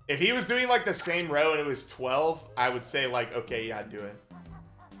 If he was doing like the same row and it was 12, I would say like, okay, yeah, do it.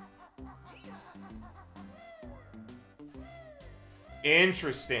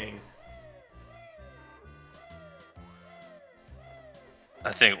 Interesting.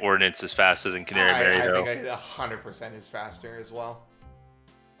 I think Ordnance is faster than Canary Mary, though. I think 100% is faster as well.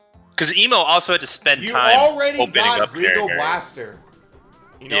 Because Emo also had to spend time already opening got up Canary Mary. Blaster.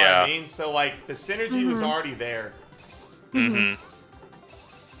 You know what I mean? So, like, the synergy was already there. Mm-hmm.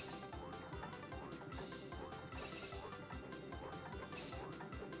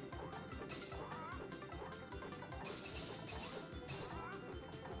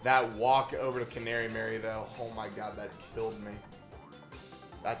 That walk over to Canary Mary, though, oh my god, that killed me.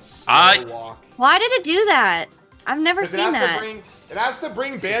 That's slow walk. Why did it do that? I've never seen that. It has to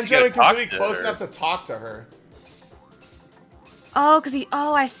bring Banjo and Kazooie close enough to talk to her. Oh, because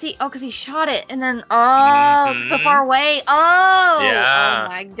I see. Oh, because he shot it and then, so far away. Oh! Yeah. Oh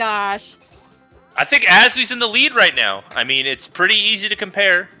my gosh. I think Azmi's in the lead right now. I mean, it's pretty easy to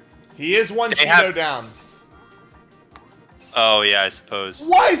compare. He is one Cheeto down. Oh, yeah, I suppose.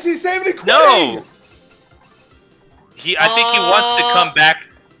 Why is he saving it quitting? No! I think he wants to come back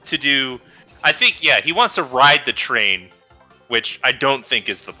to do... I think, yeah, he wants to ride the train, which I don't think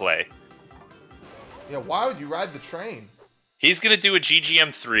is the play. Yeah, why would you ride the train? He's going to do a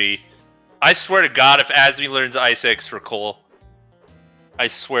GGM3. I swear to God, if Azmi learns Ice X for Cole, I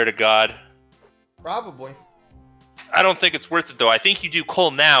swear to God. Probably. I don't think it's worth it, though. I think you do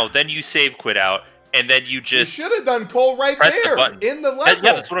Cole now, then you save quit out, and then you just... You should have done Cole right there, in the level.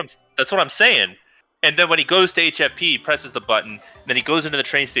 Yeah, that's what I'm saying. And then when he goes to HFP, he presses the button, then he goes into the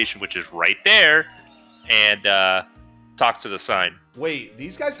train station, which is right there, and talks to the sign. Wait,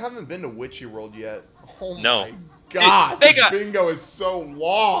 these guys haven't been to Witchy World yet. Oh no. my god, They this got- bingo is so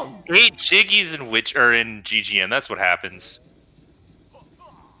long. 8 Jiggies in which are in GGM. That's what happens.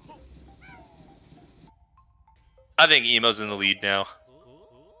 I think Emo's in the lead now.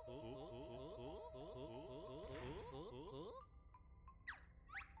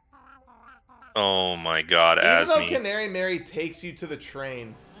 Oh my god, Even though Azmi. Canary Mary takes you to the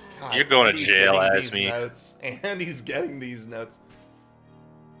train. God, You're going to Andy's jail, getting these Azmi. notes, and he's getting these notes.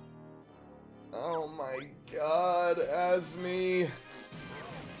 Oh my god, Azmi.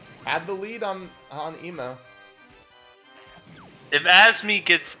 Had the lead on Emo. If Azmi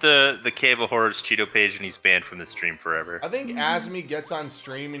gets the Cave of Horrors Cheeto page and he's banned from the stream forever. I think Azmi gets on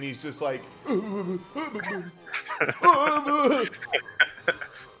stream and he's just like...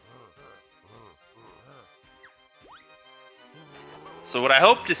 So what I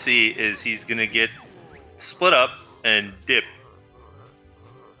hope to see is he's gonna get split up and dip.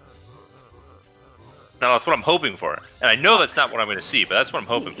 Now that's what I'm hoping for. And I know that's not what I'm gonna see, but that's what I'm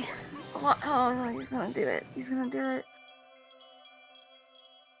hoping for. Oh, he's gonna do it. He's gonna do it.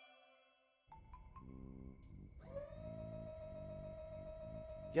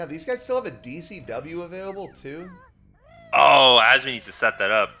 Yeah, these guys still have a DCW available too? Oh, Azmi needs to set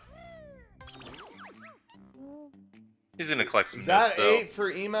that up. He's gonna collect some Is notes, that though. 8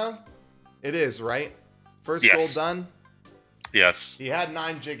 for Emo? It is, right? First Yes. goal done? Yes. He had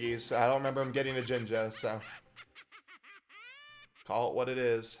 9 Jiggies. I don't remember him getting a Jinjo, so... Call it what it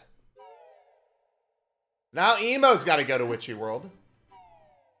is. Now Emo's got to go to Witchy World.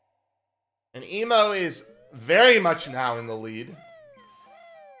 And Emo is very much now in the lead.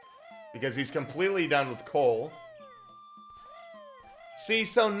 Because he's completely done with Cole. See,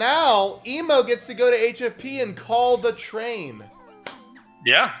 so now Emo gets to go to HFP and call the train.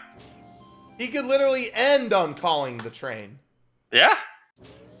 Yeah. He could literally end on calling the train. Yeah.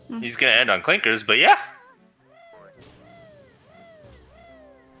 He's gonna end on clinkers, but yeah.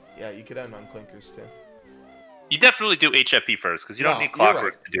 Yeah, you could end on clinkers too. You definitely do HFP first, because you don't No, need you're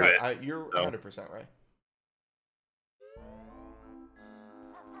clockwork right. to do No, it. You're So. 100% right.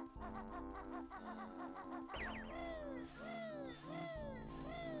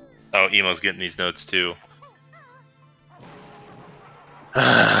 Oh, Emo's getting these notes too.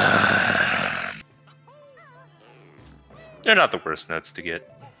 They're not the worst notes to get.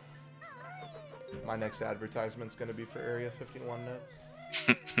 My next advertisement's going to be for Area 51 notes.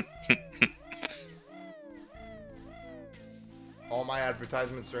 All my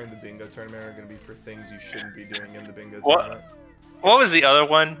advertisements during the bingo tournament are going to be for things you shouldn't be doing in the bingo tournament. What was the other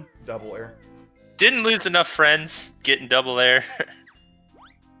one? Double air. Didn't lose enough friends getting double air.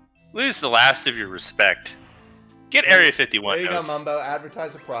 Lose the last of your respect. Get Area 51 There you notes. go, Mumbo.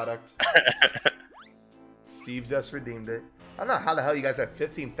 Advertise a product. Steve just redeemed it. I don't know how the hell you guys have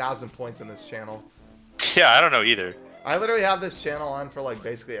 15,000 points in this channel. Yeah, I don't know either. I literally have this channel on for like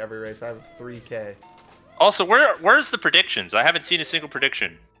basically every race. I have 3K. Also, where's the predictions? I haven't seen a single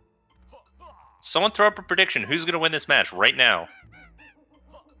prediction. Someone throw up a prediction. Who's going to win this match right now?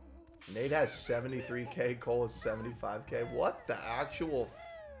 Nate has 73K. Cole is 75K. What the actual...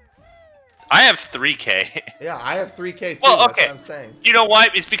 I have 3K. Yeah, I have 3K too. Well, That's okay. what I'm saying. You know why?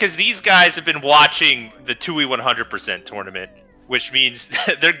 It's because these guys have been watching the 2E 100% tournament, which means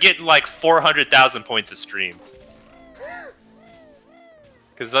they're getting like 400,000 points a stream.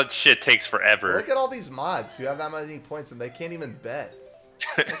 Because that shit takes forever. Look at all these mods who have that many points and they can't even bet.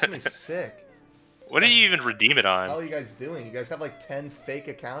 Makes me sick. What do you even redeem it How on? are you guys doing? You guys have like 10 fake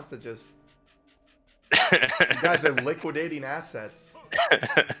accounts that just... You guys are liquidating assets.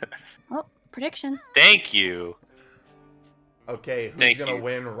 Oh, prediction. Thank you. Okay, who's Thank gonna you.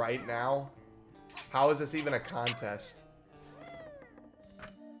 win right now? How is this even a contest?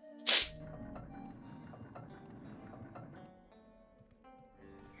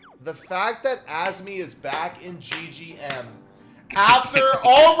 The fact that Azmi is back in GGM after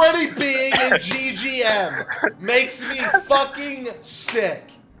already being in GGM makes me fucking sick.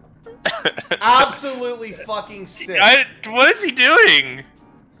 Absolutely fucking sick. What is he doing?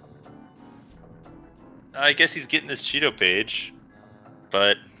 I guess he's getting his Cheeto page,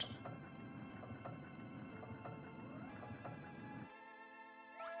 but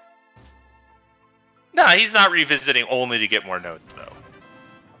no, he's not revisiting only to get more notes though.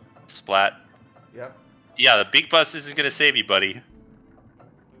 Splat. Yep. Yeah, the big bus isn't gonna save you, buddy.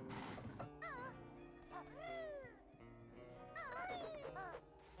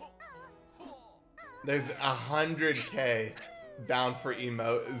 There's 100K down for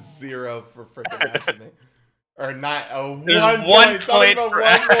emo, 0 for freaking Azmi. Or not, There's 1 1 point. point Talking for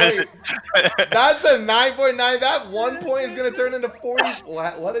about 1 Azmi. point. That's a 9.9. That 1 point is gonna turn into 40.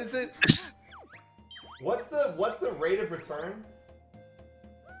 What is it? What's the rate of return?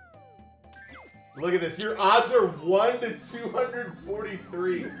 Look at this. Your odds are 1 to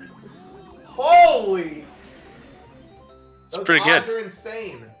 243. Holy! It's pretty good. Those odds are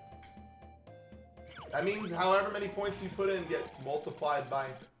insane. That means however many points you put in gets multiplied by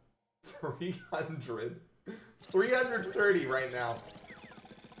 300. 330 right now.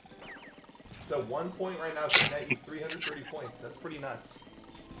 So 1 point right now is net you 330 points. That's pretty nuts.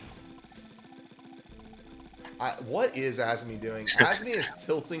 What is Azmi doing? Azmi is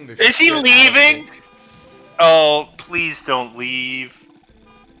tilting the Is he shit out of leaving? me. Oh, please don't leave.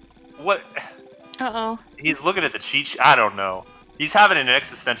 What? Uh-oh. He's looking at the cheat sheet. I don't know. He's having an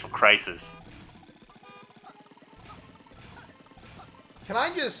existential crisis. Can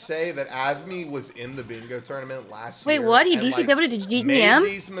I just say that Azmi was in the bingo tournament last Wait, year? what? He and, like, DCW'd to GTM? made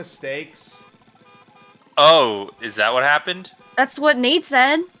these mistakes. Oh, is that what happened? That's what Nate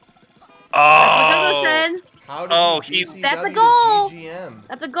said. That's what Oh. Douglas said. How did Oh, he he- DCW That's a to goal! GGM?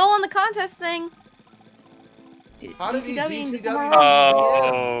 That's a goal in the contest thing. How did he DCW just DCW? tomorrow.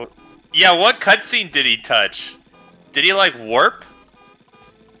 Oh. Yeah, what cutscene did he touch? Did he, like, warp?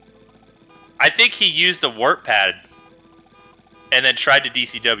 I think he used a warp pad. And then tried to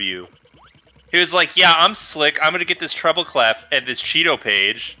DCW. He was like, yeah, I'm slick. I'm gonna get this treble clef and this Cheeto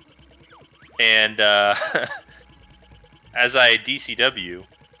page. And, as I DCW,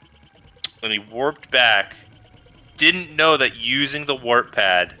 when he warped back, didn't know that using the warp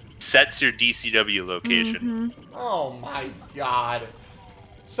pad sets your DCW location. Mhm. Oh my god.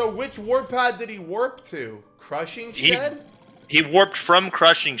 So which warp pad did he warp to? Crushing He- Shed? He warped from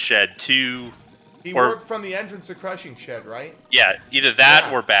Crushing Shed to, He or- warped from the entrance to Crushing Shed, right? yeah, either that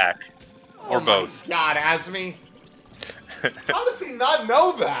Yeah. or back. Oh Or my both. God, Azmi. How does he not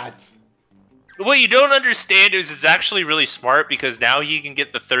know that? What you don't understand is it's actually really smart because now he can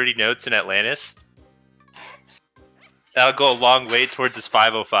get the 30 notes in Atlantis. That'll go a long way towards his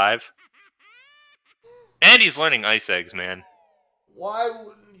 505. And he's learning ice eggs, man. Why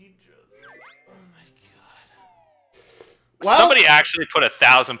wouldn't he just... Oh my god. Well, Somebody actually put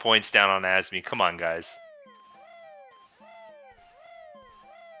 1,000 points down on Azmi. Come on, guys.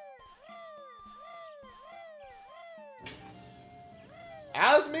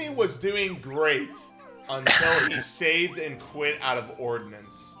 Azmi was doing great until he saved and quit out of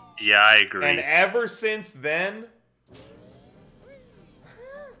Ordnance. Yeah, I agree. And ever since then...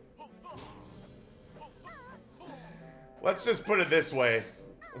 Let's just put it this way.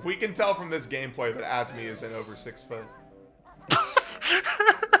 We can tell from this gameplay that Azmi isn't over 6 foot.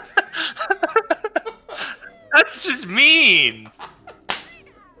 That's just mean.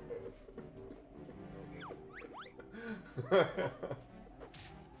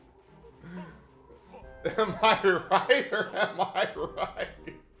 Am I right or am I right?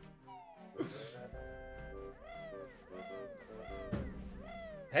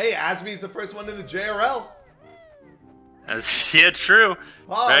 Hey, Azmi's the first one in the JRL. Yeah, true.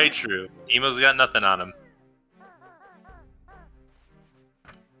 Oh. Very true. Emo's got nothing on him.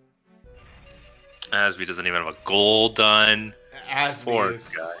 Azmi doesn't even have a goal done. Poor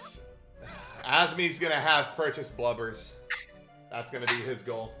Azmi's gonna have purchase blubbers. That's gonna be his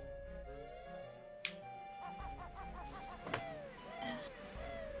goal.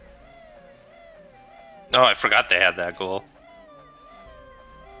 Oh, I forgot they had that goal.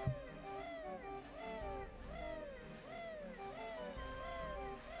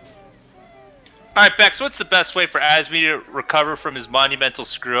 Alright, Bex, what's the best way for Azmi to recover from his monumental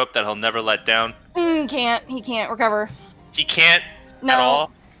screw-up that he'll never let down? Can't. He can't recover. He can't No. at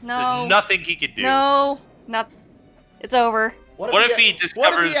all? No. There's nothing he could do. No. Not. It's over. What if he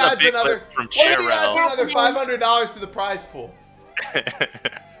discovers a big lip from What if he adds Cherrelle? another $500 to the prize pool?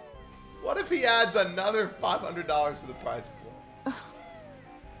 What if he adds another $500 to the prize pool?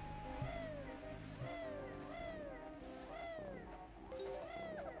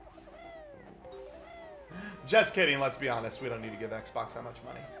 Just kidding, let's be honest. We don't need to give Xbox that much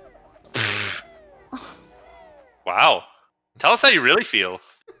money. Wow. Tell us how you really feel.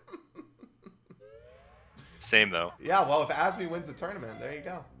 Same, though. Yeah, well, if Azmi wins the tournament, there you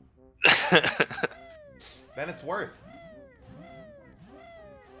go. Then it's worth.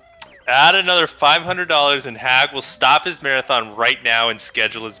 Add another $500 and Hag will stop his marathon right now and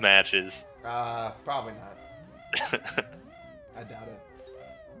schedule his matches. Probably not. I doubt it.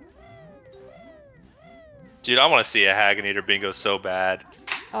 Dude, I want to see a Haganator bingo so bad.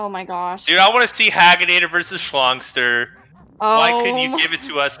 Oh my gosh. Dude, I want to see Haganator versus Schlongster. Oh Why couldn't you my- give it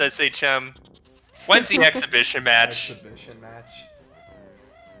to us, SHM? When's the exhibition match? Exhibition match.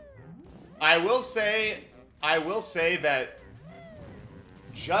 I will say that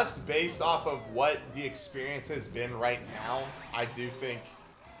just based off of what the experience has been right now, I do think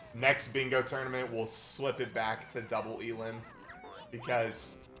next bingo tournament will slip it back to double elim,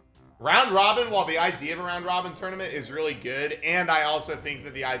 because round robin, while the idea of a round robin tournament is really good, and I also think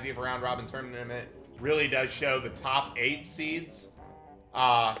that the idea of a round robin tournament really does show the top 8 seeds,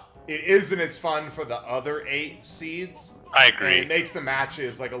 it isn't as fun for the other 8 seeds. I agree. And it makes the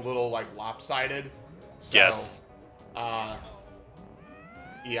matches like a little like lopsided. So, Yes.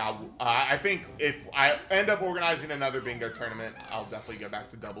 Yeah, I think if I end up organizing another bingo tournament, I'll definitely go back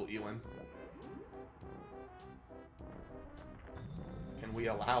to double elim. Can we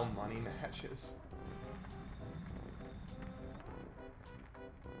allow money matches?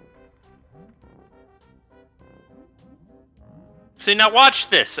 See, now watch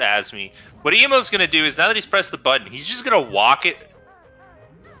this, Azmi. What Emo's gonna do is, now that he's pressed the button, he's just gonna walk it.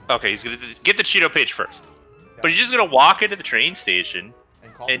 Okay, he's gonna get the Cheeto page first. Yep. But he's just gonna walk into the train station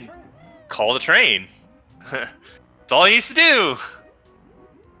and call the train. That's all he needs to do.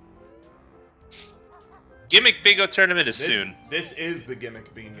 Gimmick bingo tournament is soon. This is the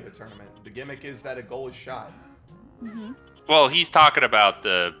gimmick bingo tournament. The gimmick is that a goal is shot. Mm-hmm. Well, he's talking about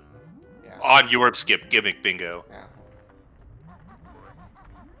the on your skip gimmick bingo. Yeah.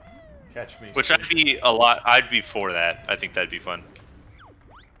 Catch me. Which I'd be for that. I think that'd be fun.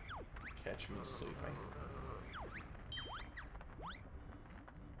 Catch me sleeping.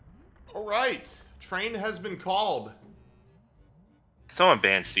 All right. Train has been called. Someone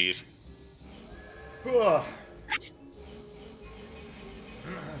ban Steve. Ugh.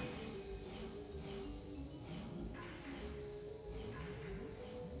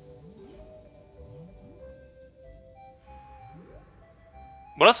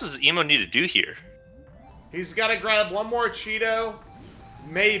 What else does Emo need to do here? He's got to grab one more Cheeto,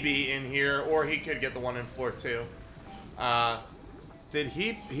 maybe in here, or he could get the one in floor 2.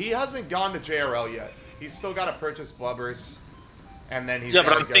 He hasn't gone to JRL yet. He's still got to purchase Blubbers, and then he's but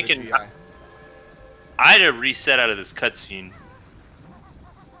got I'm to go thinking to GI. I had a reset out of this cutscene.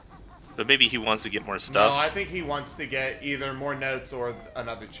 But maybe he wants to get more stuff. No, I think he wants to get either more notes or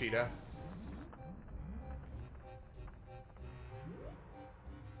another Cheetah.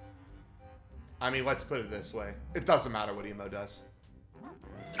 I mean, let's put it this way. It doesn't matter what Emo does.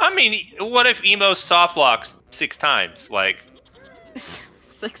 I mean, what if Emo soft locks 6 times? Like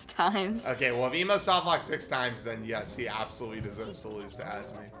 6 times. Okay, well, if Emo soft locks 6 times, then yes, he absolutely deserves to lose to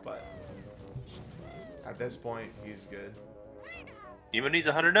Azmi. But at this point, he's good. Emo needs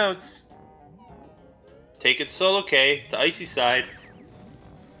 100 notes. Take it solo K to Icy side.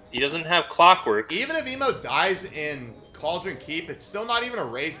 He doesn't have Clockworks. Even if Emo dies in Cauldron Keep, it's still not even a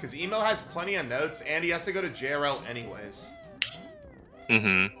race because Emo has plenty of notes and he has to go to JRL anyways.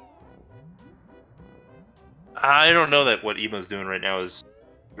 Mm-hmm. I don't know that what Emo's doing right now is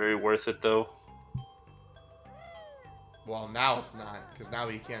very worth it, though. Well, now it's not, because now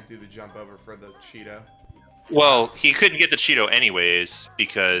he can't do the jump over for the Cheeto. Well, he couldn't get the Cheeto anyways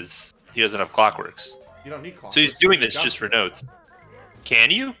because he doesn't have Clockworks. You don't need Clockworks. So he's doing this just for notes. Can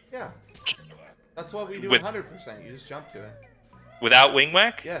you? Yeah. That's what we do With- 100%. You just jump to it. Without Wing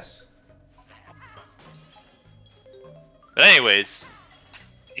Whack? Yes. But anyways,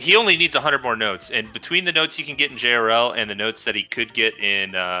 he only needs 100 more notes. And between the notes he can get in JRL and the notes that he could get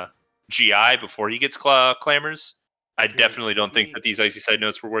in GI before he gets Clamors, I definitely don't think that these Icy Side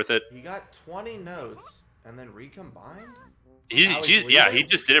notes were worth it. He got 20 notes and then recombined? He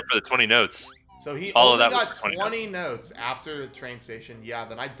just did it for the 20 notes. So he All of only that was got 20 20 notes after the train station. Yeah,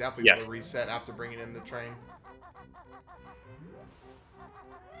 then I definitely would Yes. have reset after bringing in the train.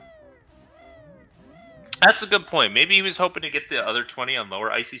 That's a good point. Maybe he was hoping to get the other 20 on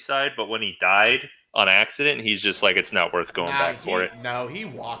lower Icy Side, but when he died on accident, he's just like, it's not worth going back for it. No, he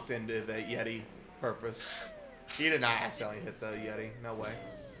walked into the Yeti purpose. He did not accidentally hit the Yeti. No way.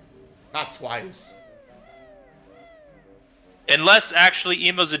 Not twice. Unless actually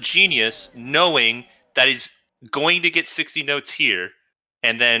Emo's a genius, knowing that he's going to get 60 notes here,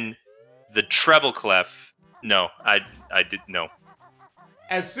 and then the treble clef. No, I did no.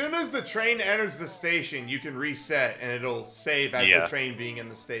 As soon as the train enters the station, you can reset and it'll save as the train being in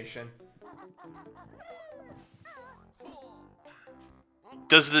the station.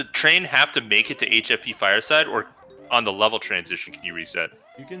 Does the train have to make it to HFP Fireside, or on the level transition can you reset?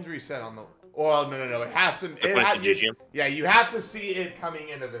 You can reset on the... Well, no. It has to... Yeah, you have to see it coming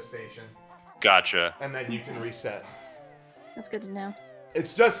into the station. Gotcha. And then you can reset. That's good to know.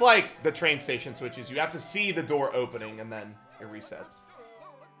 It's just like the train station switches. You have to see the door opening and then it resets.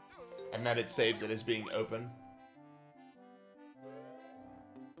 And then it saves it as being open.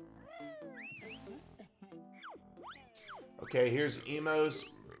 Okay, here's Emo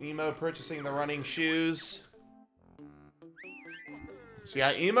purchasing the running shoes. So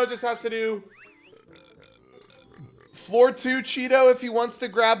yeah, Emo just has to do floor 2 Cheeto if he wants to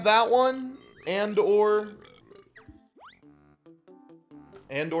grab that one, and or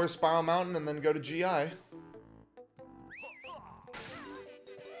Spiral Mountain and then go to GI.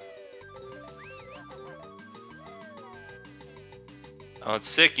 Oh, it's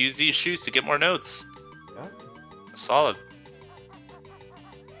sick. Use these shoes to get more notes. Yeah. Solid.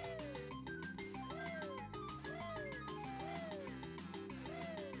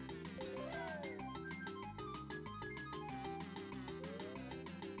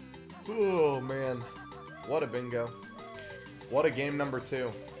 Oh man, what a bingo. What a game number 2.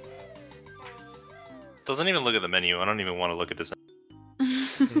 Doesn't even look at the menu. I don't even want to look at this.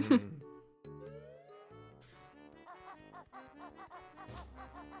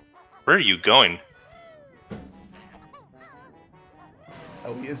 Where are you going?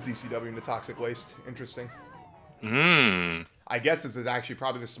 Oh, he is DCWing the toxic waste. Interesting. Hmm. I guess this is actually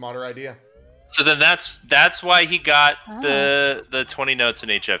probably the smarter idea. So then that's why he got the 20 notes in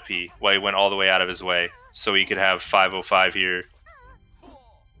HFP. Why he went all the way out of his way so he could have 505 here.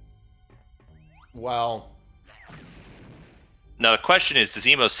 Well, now the question is, does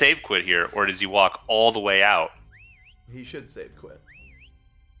Emo save quit here, or does he walk all the way out? he should save quit.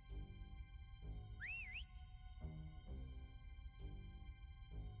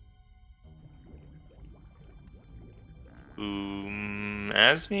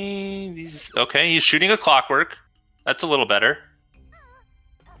 Azmi, okay, he's shooting a clockwork. That's a little better.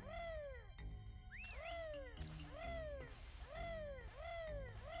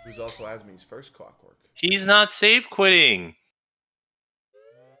 Who's also Azmi's first clockwork. He's not save quitting.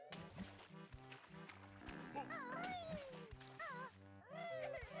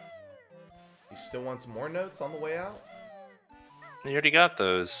 He still wants more notes on the way out? He already got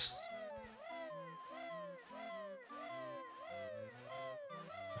those.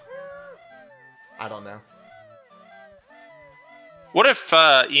 I don't know. What if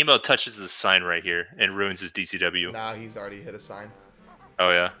Emo touches the sign right here and ruins his DCW? Nah, he's already hit a sign.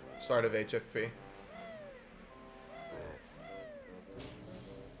 Oh, yeah. Start of HFP.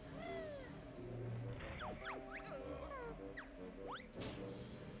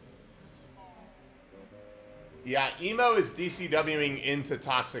 Yeah, Emo is DCWing into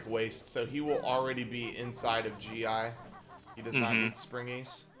Toxic Waste, so he will already be inside of GI. He does not need Spring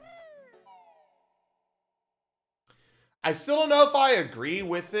Ace. I still don't know if I agree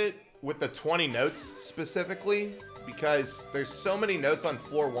with it, with the 20 notes specifically, because there's so many notes on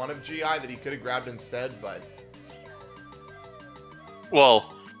floor 1 of GI that he could have grabbed instead, but...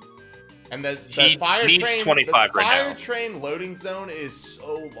 Well... And the he fire needs train, 25 right now. fire train loading zone is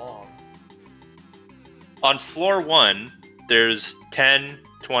so long. On floor 1, there's 10,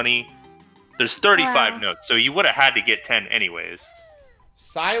 20, there's 35 notes, so you would have had to get 10 anyways.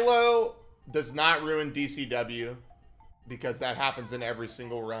 Silo does not ruin DCW, because that happens in every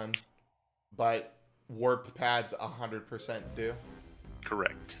single run, but warp pads 100% do.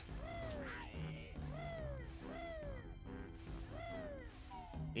 Correct.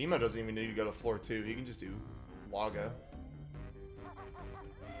 Emo doesn't even need to go to floor 2, he can just do Wago.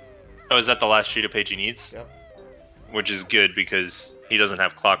 Oh, is that the last sheet of page he needs? Yep. Which is good because he doesn't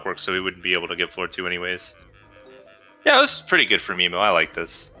have clockwork, so he wouldn't be able to get floor 2 anyways. Yeah, this is pretty good for Emo. I like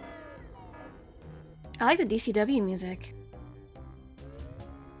this. I like the DCW music.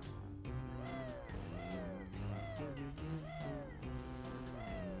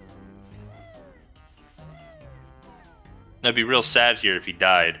 That'd be real sad here if he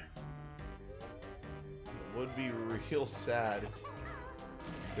died. It would be real sad.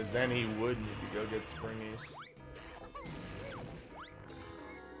 Because then he would need to go get Spring Ace.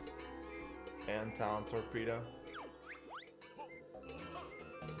 And Talon Torpedo.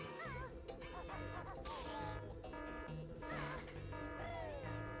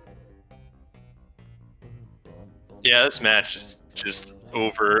 Yeah, this match is just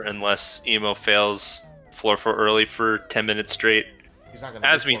over unless Emo fails floor 4 early for 10 minutes straight. He's not going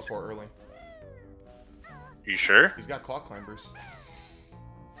to do floor 4 early. You sure? He's got clock climbers.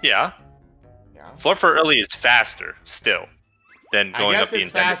 Yeah. Yeah. Floor 4 early is faster still than going up the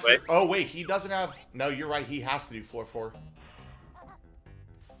intended way. Oh, wait, he doesn't have... No, you're right. He has to do floor 4.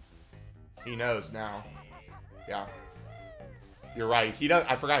 He knows now. Yeah. You're right. He does.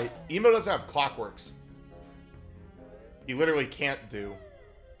 I forgot. Emo doesn't have clockworks. He literally can't do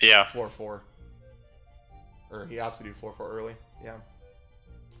floor 4. Or he has to do floor 4 early. Yeah.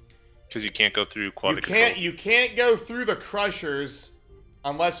 Because you can't go through quality control. You can't go through the crushers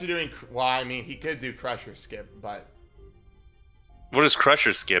unless you're doing... Well, I mean, he could do crusher skip, but... What is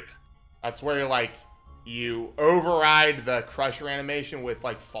Crusher skip? That's where like you override the Crusher animation with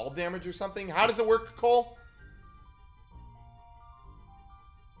like fall damage or something. How does it work, Cole?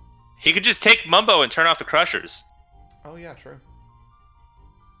 He could just take Mumbo and turn off the Crushers. Oh yeah, true.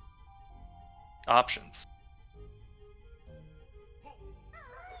 Options.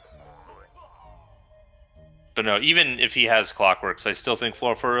 But no, even if he has Clockworks, I still think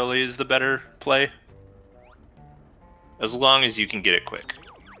floor 4 early is the better play. As long as you can get it quick.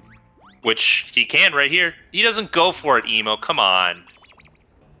 Which he can right here. He doesn't go for it, Emo. Come on.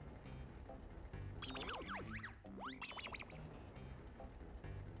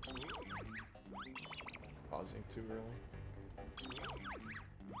 Pausing too early.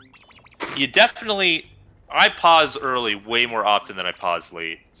 You definitely... I pause early way more often than I pause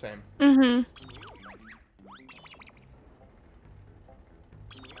late. Same. Mm-hmm.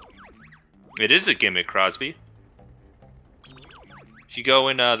 It is a gimmick, Crosby. If you go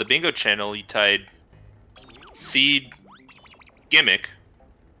in the bingo channel, you type seed gimmick.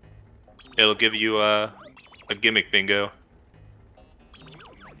 It'll give you a gimmick bingo.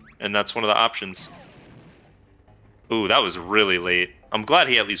 And that's one of the options. Ooh, that was really late. I'm glad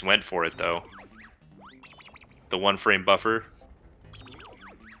he at least went for it, though. The 1 frame buffer.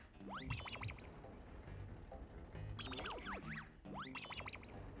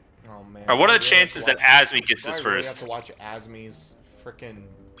 Oh man. Alright, what are the I really chances have that to watch- Azmi gets this I really first? have to watch Azmi's freaking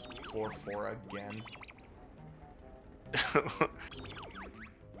 4-4 again.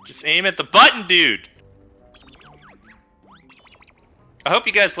 Just aim at the button, dude! I hope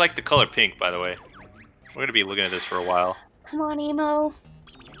you guys like the color pink, by the way. We're gonna be looking at this for a while. Come on, Emo.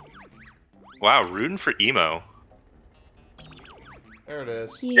 Wow, rooting for Emo. There it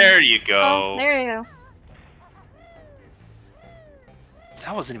is. Yeah. There you go. Oh, there you go.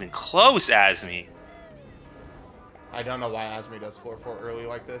 That wasn't even close, Azmi. I don't know why Azmi does 4-4 early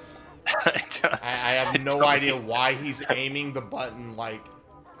like this. I I have no don't idea even- why he's aiming the button like...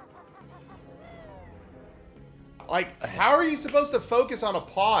 Like, how are you supposed to focus on a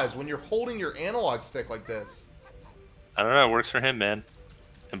pause when you're holding your analog stick like this? I don't know, it works for him, man.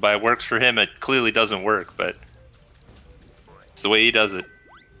 And by it works for him, it clearly doesn't work, but... It's the way he does it.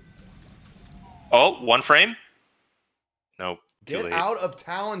 Oh, 1 frame? Nope, too Get late. out of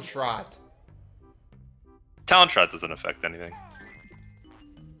Talon Shot. Talent shot doesn't affect anything.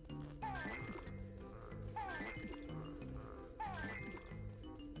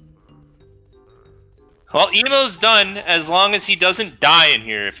 Well, Emo's done as long as he doesn't die in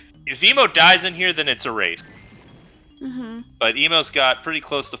here. If Emo dies in here, then it's a race. Mm-hmm. But Emo's got pretty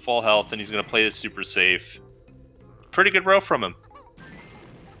close to full health, and he's going to play this super safe. Pretty good row from him.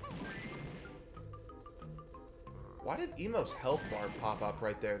 Why did Emo's health bar pop up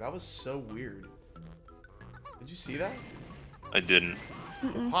right there? That was so weird. Did you see that? I didn't.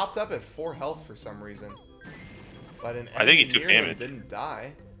 It popped up at 4 health for some reason. But an I think he enemy took near him damage. didn't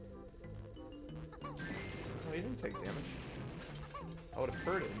die. No, he didn't take damage. I would have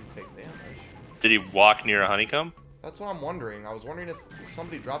heard it and take damage. Did he walk near a honeycomb? That's what I'm wondering. I was wondering if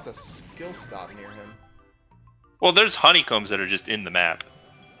somebody dropped a skill stop near him. Well, there's honeycombs that are just in the map.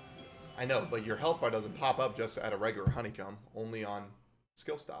 I know, but your health bar doesn't pop up just at a regular honeycomb, only on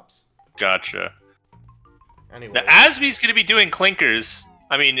skill stops. Gotcha. Anyway, Now, Azmi's going to be doing clinkers.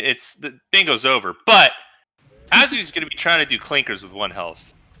 I mean, it's the bingo's over, but Azmi's going to be trying to do clinkers with 1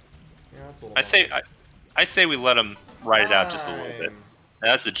 health. yeah, that's a little I say we let him ride it out just a little bit. Fine.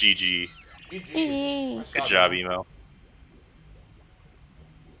 That's a GG. GG. Nice Good job, man. Emo.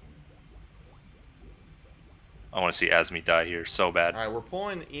 I want to see Azmi die here so bad. Alright, we're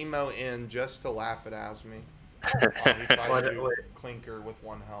pulling Emo in just to laugh at Azmi. He tries to Wait. clinker with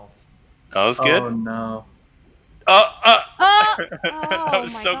 1 health. That was good. Oh no. Oh, That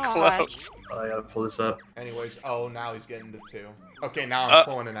was my so gosh. close. Oh, I gotta pull this up. Anyways, oh, now he's getting to 2. Okay, now I'm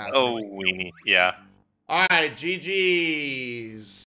pulling an Azmi. Oh, weenie. Yeah. Alright, GG's.